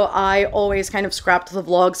 And so I always kind of scrapped the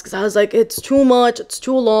vlogs because I was like, it's too much, it's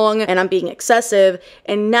too long, and I'm being excessive.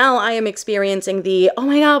 And now I am experiencing the, oh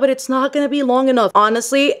my god, but it's not gonna be long enough.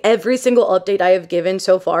 Honestly, every single update I have given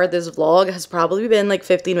so far, this vlog has probably been like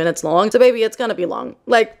 15 minutes long. So baby, it's gonna be long.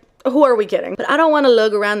 Like, who are we kidding? But I don't want to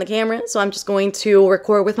lug around the camera, so I'm just going to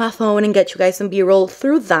record with my phone and get you guys some b-roll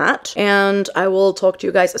through that. And I will talk to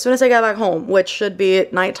you guys as soon as I get back home, which should be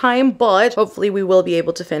nighttime, but hopefully we will be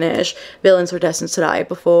able to finish Villains Are Destined to Die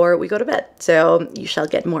before we go to bed. So you shall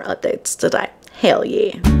get more updates today. Hell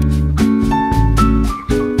yeah.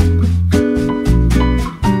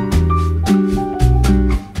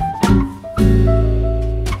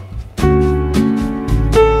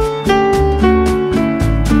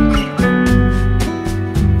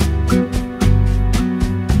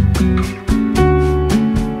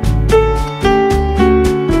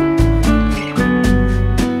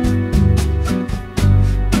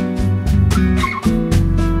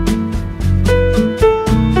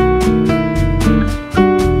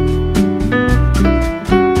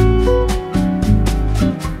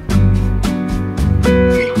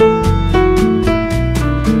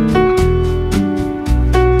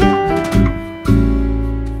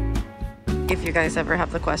 Ever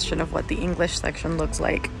have the question of what the English section looks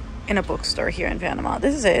like in a bookstore here in Panama.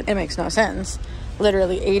 This is it. It makes no sense.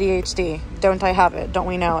 Literally ADHD. Don't I have it? Don't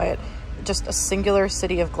we know it? Just a singular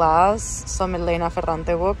city of glass, some Elena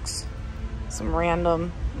Ferrante books, some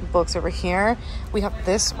random books over here. We have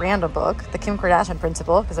this random book, The Kim Kardashian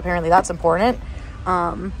Principle, because apparently that's important.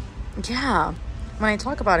 Yeah, when I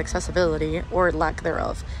talk about accessibility or lack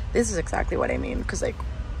thereof, this is exactly what I mean, because like,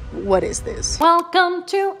 what is this? Welcome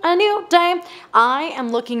to a new day. I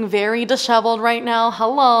am looking very disheveled right now.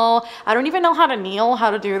 Hello. I don't even know how to kneel,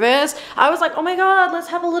 how to do this. I was like, oh my god, let's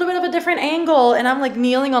have a little bit of a different angle. And I'm like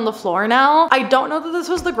kneeling on the floor now. I don't know that this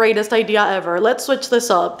was the greatest idea ever. Let's switch this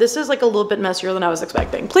up. This is like a little bit messier than I was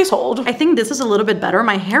expecting. Please hold. I think this is a little bit better.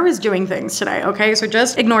 My hair is doing things today, okay? So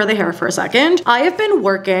just ignore the hair for a second. I have been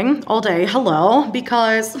working all day, hello,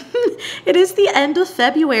 because it is the end of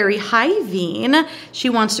February. Hi, Veen. She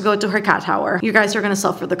wants to go to her cat tower. You guys are gonna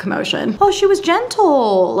suffer the commotion. Oh, she was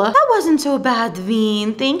gentle. That wasn't so bad,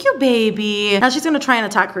 Veen. Thank you, baby. Now she's gonna try and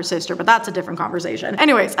attack her sister, but that's a different conversation.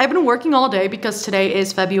 Anyways, I've been working all day because today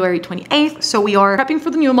is February 28th, so we are prepping for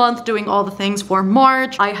the new month, doing all the things for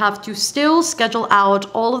March. I have to still schedule out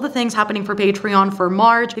all of the things happening for Patreon for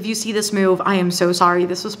March. If you see this move, I am so sorry.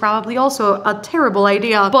 This was probably also a terrible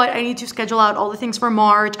idea, but I need to schedule out all the things for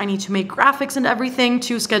March. I need to make graphics and everything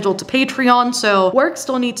to schedule to Patreon, so work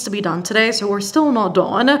still needs to be done today, so we're still not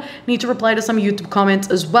done. Need to reply to some YouTube comments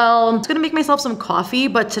as well. I'm just gonna make myself some coffee,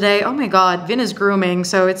 but today, oh my god, Vin is grooming,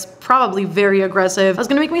 so it's probably very aggressive. I was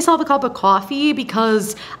gonna make myself a cup of coffee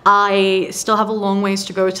because I still have a long ways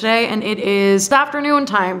to go today, and it is the afternoon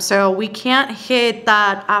time, so we can't hit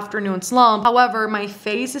that afternoon slump. However, my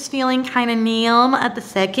face is feeling kind of neon at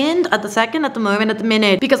the moment, at the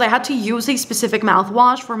minute, because I had to use a specific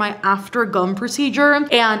mouthwash for my after gum procedure,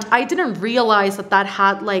 and I didn't realize that that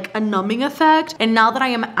had had like a numbing effect. And now that I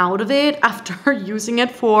am out of it after using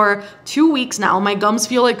it for 2 weeks now, my gums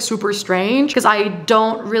feel like super strange because I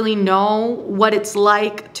don't really know what it's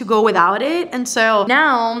like to go without it. And so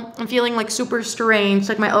now I'm feeling like super strange,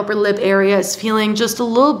 like my upper lip area is feeling just a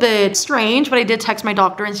little bit strange, but I did text my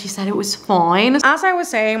doctor and she said it was fine. As I was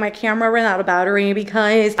saying, my camera ran out of battery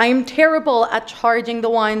because I'm terrible at charging the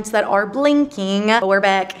ones that are blinking. But we're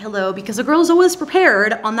back. Hello, because the girl's always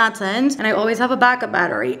prepared on that sense and I always have a backup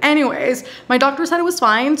battery. Anyways, my doctor said it was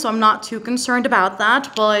fine, so I'm not too concerned about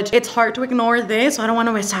that, but it's hard to ignore this. So I don't want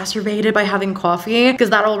to exacerbate it by having coffee because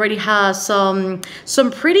that already has some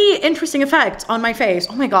pretty interesting effects on my face.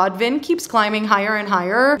 Oh my god, Vin keeps climbing higher and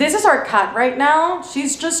higher. This is our cat right now.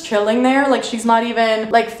 She's just chilling there, like she's not even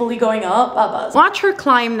like fully going up. Watch her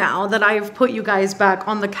climb now that I've put you guys back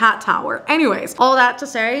on the cat tower. Anyways, all that to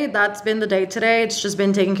say, that's been the day today. It's just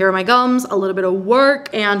been taking care of my gums, a little bit of work,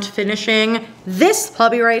 and finishing this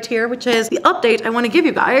puppy right here, which is the update I want to give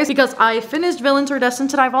you guys because I finished Villains Are Destined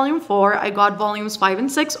to Die Volume 4. I got volumes 5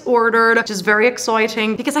 and 6 ordered, which is very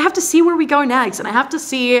exciting because I have to see where we go next and I have to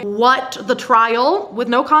see what the trial, with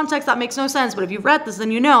no context that makes no sense, but if you've read this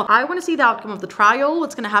then you know, I want to see the outcome of the trial,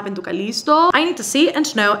 what's going to happen to Callisto. I need to see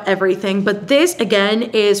and know everything, but this again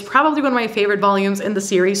is probably one of my favorite volumes in the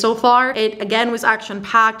series so far. It again was action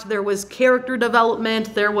packed, there was character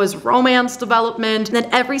development, there was romance development, and then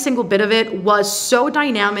every single bit of it was so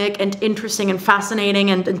dynamic and interesting and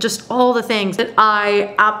fascinating and just all the things that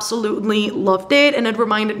I absolutely loved it. And it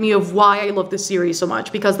reminded me of why I love this series so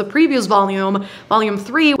much, because the previous volume, volume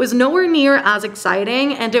 3, was nowhere near as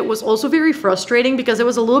exciting, and it was also very frustrating because it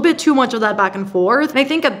was a little bit too much of that back and forth. And I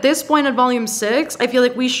think at this point at volume 6, I feel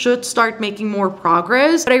like we should start making more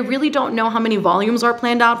progress, but I really don't know how many volumes are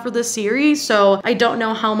planned out for this series, so I don't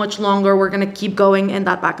know how much longer we're gonna keep going in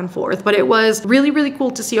that back and forth. But it was really, really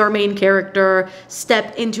cool to see our main character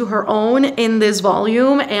step into her own in this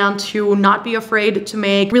volume and to not be afraid to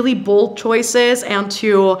make really bold choices and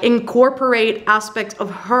to incorporate aspects of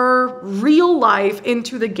her real life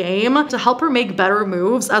into the game to help her make better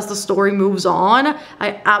moves as the story moves on.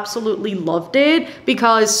 I absolutely loved it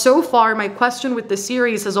because so far my question with the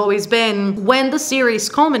series has always been, when the series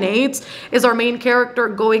culminates, is our main character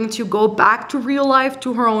going to go back to real life,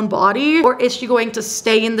 to her own body, or is she going to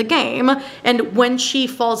stay in the game? And when she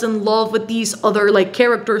falls in love with these other like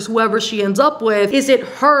characters, whoever she ends up with, is it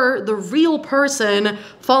her, the real person,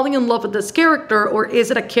 falling in love with this character, or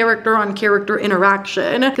is it a character on character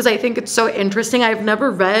interaction? Because I think it's so interesting. I've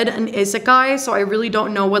never read an isekai, so I really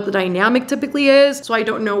don't know what the dynamic typically is, so I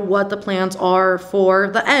don't know what the plans are for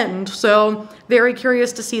the end. So very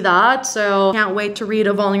curious to see that. So can't wait to read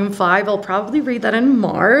a volume 5. I'll probably read that in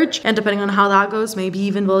March, and depending on how that goes, maybe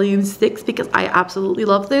even volume 6, because I absolutely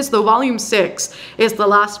love this. Though volume 6 is the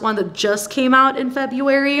last one that just came out in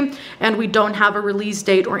February, and we don't have a release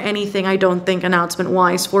date or anything, I don't think, announcement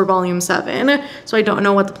wise for volume 7. So I don't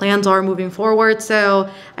know what the plans are moving forward. So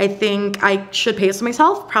I think I should pace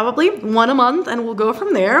myself, probably one a month, and we'll go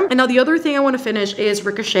from there. And now the other thing I want to finish is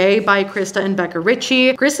Ricochet by Krista and Becca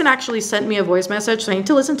Ritchie. Kristen actually sent me a voice message, so I need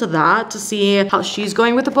to listen to that to see how she's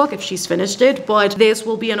going with the book, if she's finished it. But this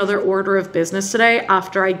will be another order of business today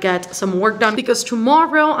after I get some work done, because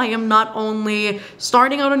tomorrow I am not only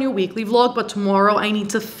starting out a new weekly vlog, but tomorrow I need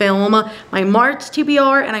to film my March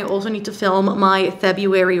TBR and I also need to film my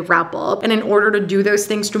February wrap up. And in order to do those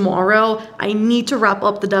things tomorrow, I need to wrap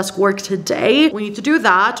up the desk work today. We need to do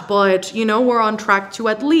that, but you know, we're on track to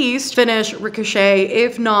at least finish Ricochet,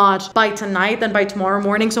 if not by tonight, then by tomorrow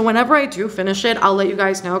morning. So whenever I do finish it, I'll let you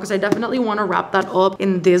guys know, because I definitely want to wrap that up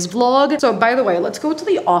in this vlog. So by the way, let's go to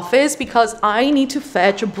the office because I need to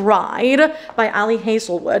fetch Bride by Ali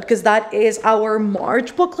Hazelwood, because that is our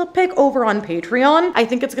March book club pick over on Patreon. I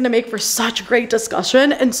think it's gonna make for such great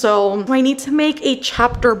discussion, and so I need to make a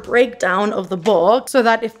chapter breakdown of the book so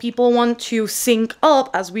that if people want to sync up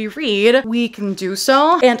as we read, we can do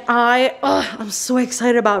so. And I'm so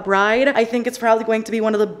excited about Bride. I think it's probably going to be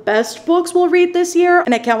one of the best books we'll read this year,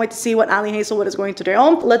 and I can't wait to see what Ali Hazelwood is going to do.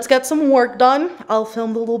 Let's get some work done. I'll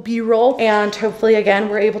film the little b-roll, and hopefully again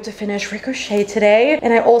we're able to finish Ricochet today.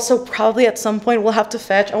 And I also probably at some point will have to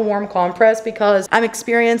fetch a warm compress because I'm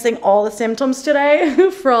experiencing all the symptoms today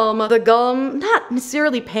from the gum, not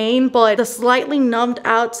necessarily pain, but the slightly numbed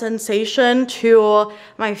out sensation, to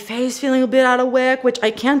my face feeling a bit out of whack, which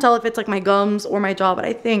I can't tell if it's like my gums or my jaw, but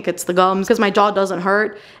I think it's the gums because my jaw doesn't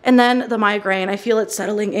hurt. And then the migraine, I feel it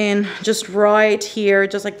settling in just right here,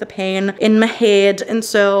 just like the pain in my head. And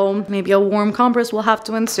so maybe a warm compress will have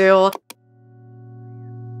to ensue.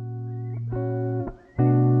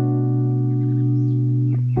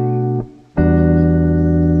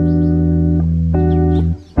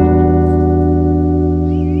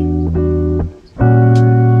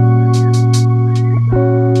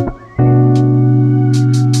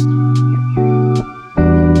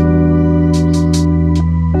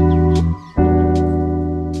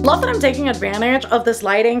 love that I'm taking advantage of this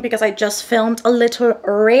lighting because I just filmed a little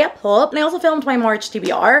wrap up, and I also filmed my March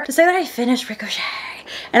TBR to say that I finished Ricochet.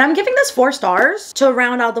 And I'm giving this 4 stars to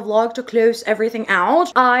round out the vlog, to close everything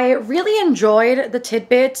out. I really enjoyed the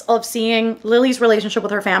tidbits of seeing Lily's relationship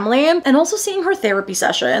with her family and also seeing her therapy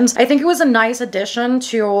sessions. I think it was a nice addition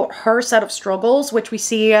to her set of struggles, which we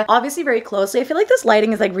see obviously very closely. I feel like this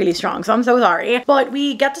lighting is like really strong, so I'm so sorry. But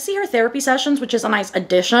we get to see her therapy sessions, which is a nice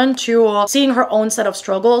addition to seeing her own set of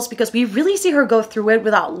struggles, because we really see her go through it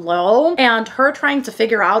without Lo, and her trying to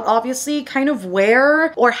figure out obviously kind of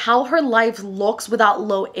where or how her life looks without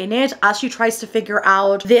Lo in it, as she tries to figure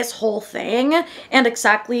out this whole thing and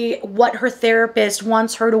exactly what her therapist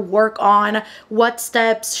wants her to work on, what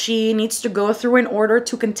steps she needs to go through in order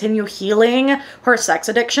to continue healing her sex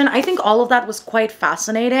addiction. I think all of that was quite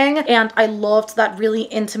fascinating, and I loved that really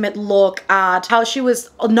intimate look at how she was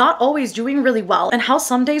not always doing really well, and how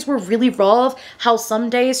some days were really rough, how some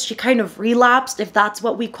days she kind of relapsed, if that's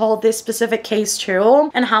what we call this specific case too,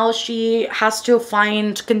 and how she has to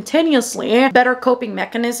find continuously better coping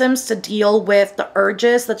mechanisms to deal with the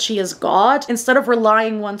urges that she has got, instead of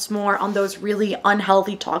relying once more on those really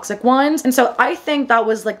unhealthy toxic ones. And so I think that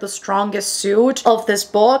was like the strongest suit of this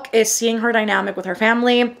book, is seeing her dynamic with her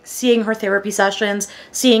family, seeing her therapy sessions,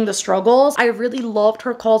 seeing the struggles. I really loved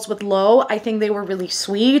her calls with Lo. I think they were really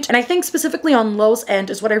sweet, and I think specifically on Lo's end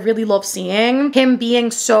is what I really love seeing, him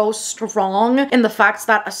being so strong in the fact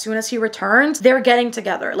that as soon as he returns, they're getting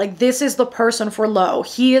together. Like, this is the person for Lo,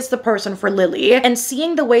 he is the person for Lily, and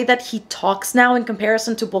seeing the way that he talks now in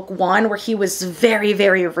comparison to book 1, where he was very,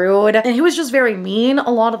 very rude and he was just very mean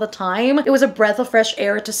a lot of the time. It was a breath of fresh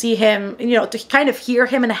air to see him, you know, to kind of hear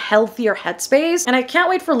him in a healthier headspace. And I can't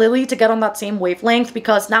wait for Lily to get on that same wavelength,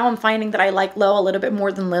 because now I'm finding that I like Lo a little bit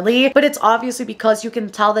more than Lily, but it's obviously because you can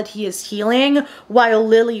tell that he is healing while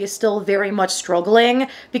Lily is still very much struggling,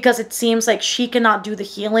 because it seems like she cannot do the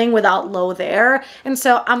healing without Lo there. And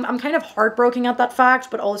so I'm kind of heartbroken at that fact,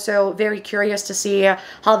 but also very curious to see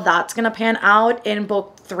how that's gonna pan out in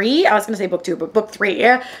book 3. I was gonna say book 2, but book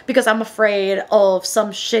 3, because I'm afraid of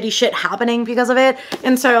some shitty shit happening because of it.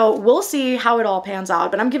 And so we'll see how it all pans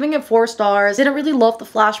out, but I'm giving it 4 stars. Didn't really love the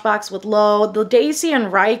flashbacks with Lo. The Daisy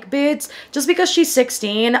and Reich bits, just because she's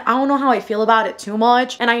 16, I don't know how I feel about it too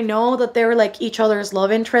much. And I know that they're like each other's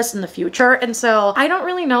love interests in the future, and so I don't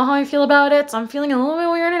really know how I feel about it. So I'm feeling a little bit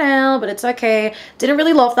weird now, but it's okay. Didn't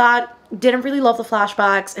really love that. Didn't really love the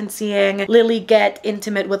flashbacks and seeing Lily get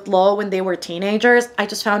intimate with Lo when they were teenagers. I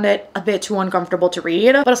just found it a bit too uncomfortable to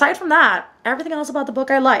read. But aside from that, everything else about the book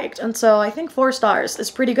I liked, and so I think 4 stars is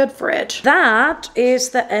pretty good for it. That is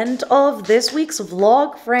the end of this week's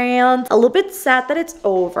vlog, friends. A little bit sad that it's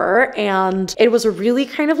over, and it was a really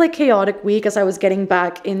kind of like chaotic week as I was getting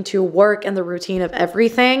back into work and the routine of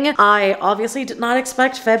everything. I obviously did not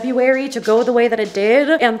expect February to go the way that it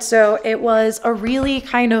did, and so it was a really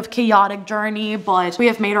kind of chaotic journey, but we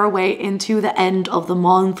have made our way into the end of the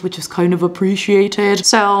month, which is kind of appreciated.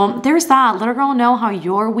 So there's that. Let a girl know how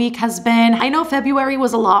your week has been. I know February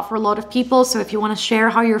was a lot for a lot of people, so if you want to share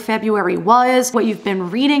how your February was, what you've been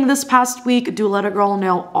reading this past week, do let a girl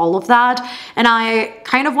know all of that. And I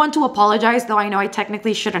kind of want to apologize, though I know I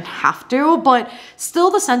technically shouldn't have to, but still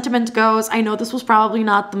the sentiment goes, I know this was probably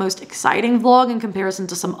not the most exciting vlog in comparison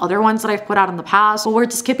to some other ones that I've put out in the past, but we're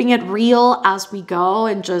just keeping it real as we go,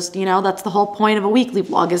 and just, you know, that's the whole point of a weekly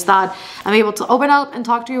vlog, is that I'm able to open up and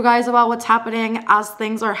talk to you guys about what's happening as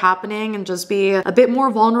things are happening, and just be a bit more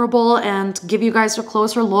vulnerable and give you guys a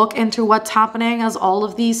closer look into what's happening as all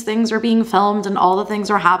of these things are being filmed and all the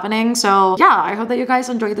things are happening. So yeah, I hope that you guys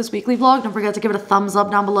enjoyed this weekly vlog. Don't forget to give it a thumbs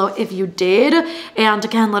up down below if you did. And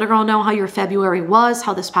again, let a girl know how your February was,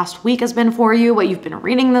 how this past week has been for you, what you've been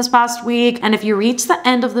reading this past week. And if you reach the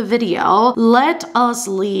end of the video, let us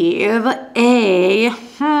leave a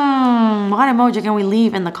what emoji can we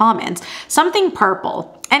leave in the comments? Something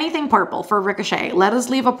purple. Anything purple for Ricochet. Let us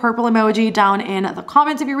leave a purple emoji down in the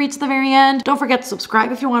comments if you reach the very end. Don't forget to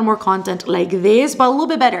subscribe if you want more content like this, but a little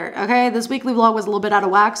bit better, okay? This weekly vlog was a little bit out of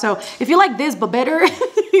whack, so if you like this but better,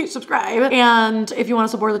 subscribe. And if you want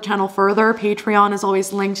to support the channel further, Patreon is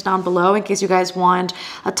always linked down below in case you guys want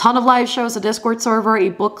a ton of live shows, a Discord server, a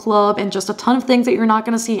book club, and just a ton of things that you're not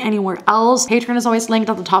going to see anywhere else. Patreon is always linked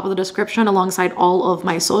at the top of the description alongside all of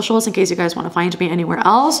my socials in case you guys want to find me anywhere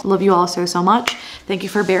else. Love you all so much. Thank you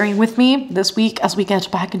for bearing with me this week as we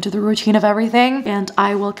get back into the routine of everything, and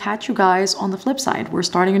I will catch you guys on the flip side. We're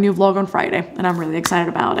starting a new vlog on Friday, and I'm really excited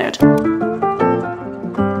about it.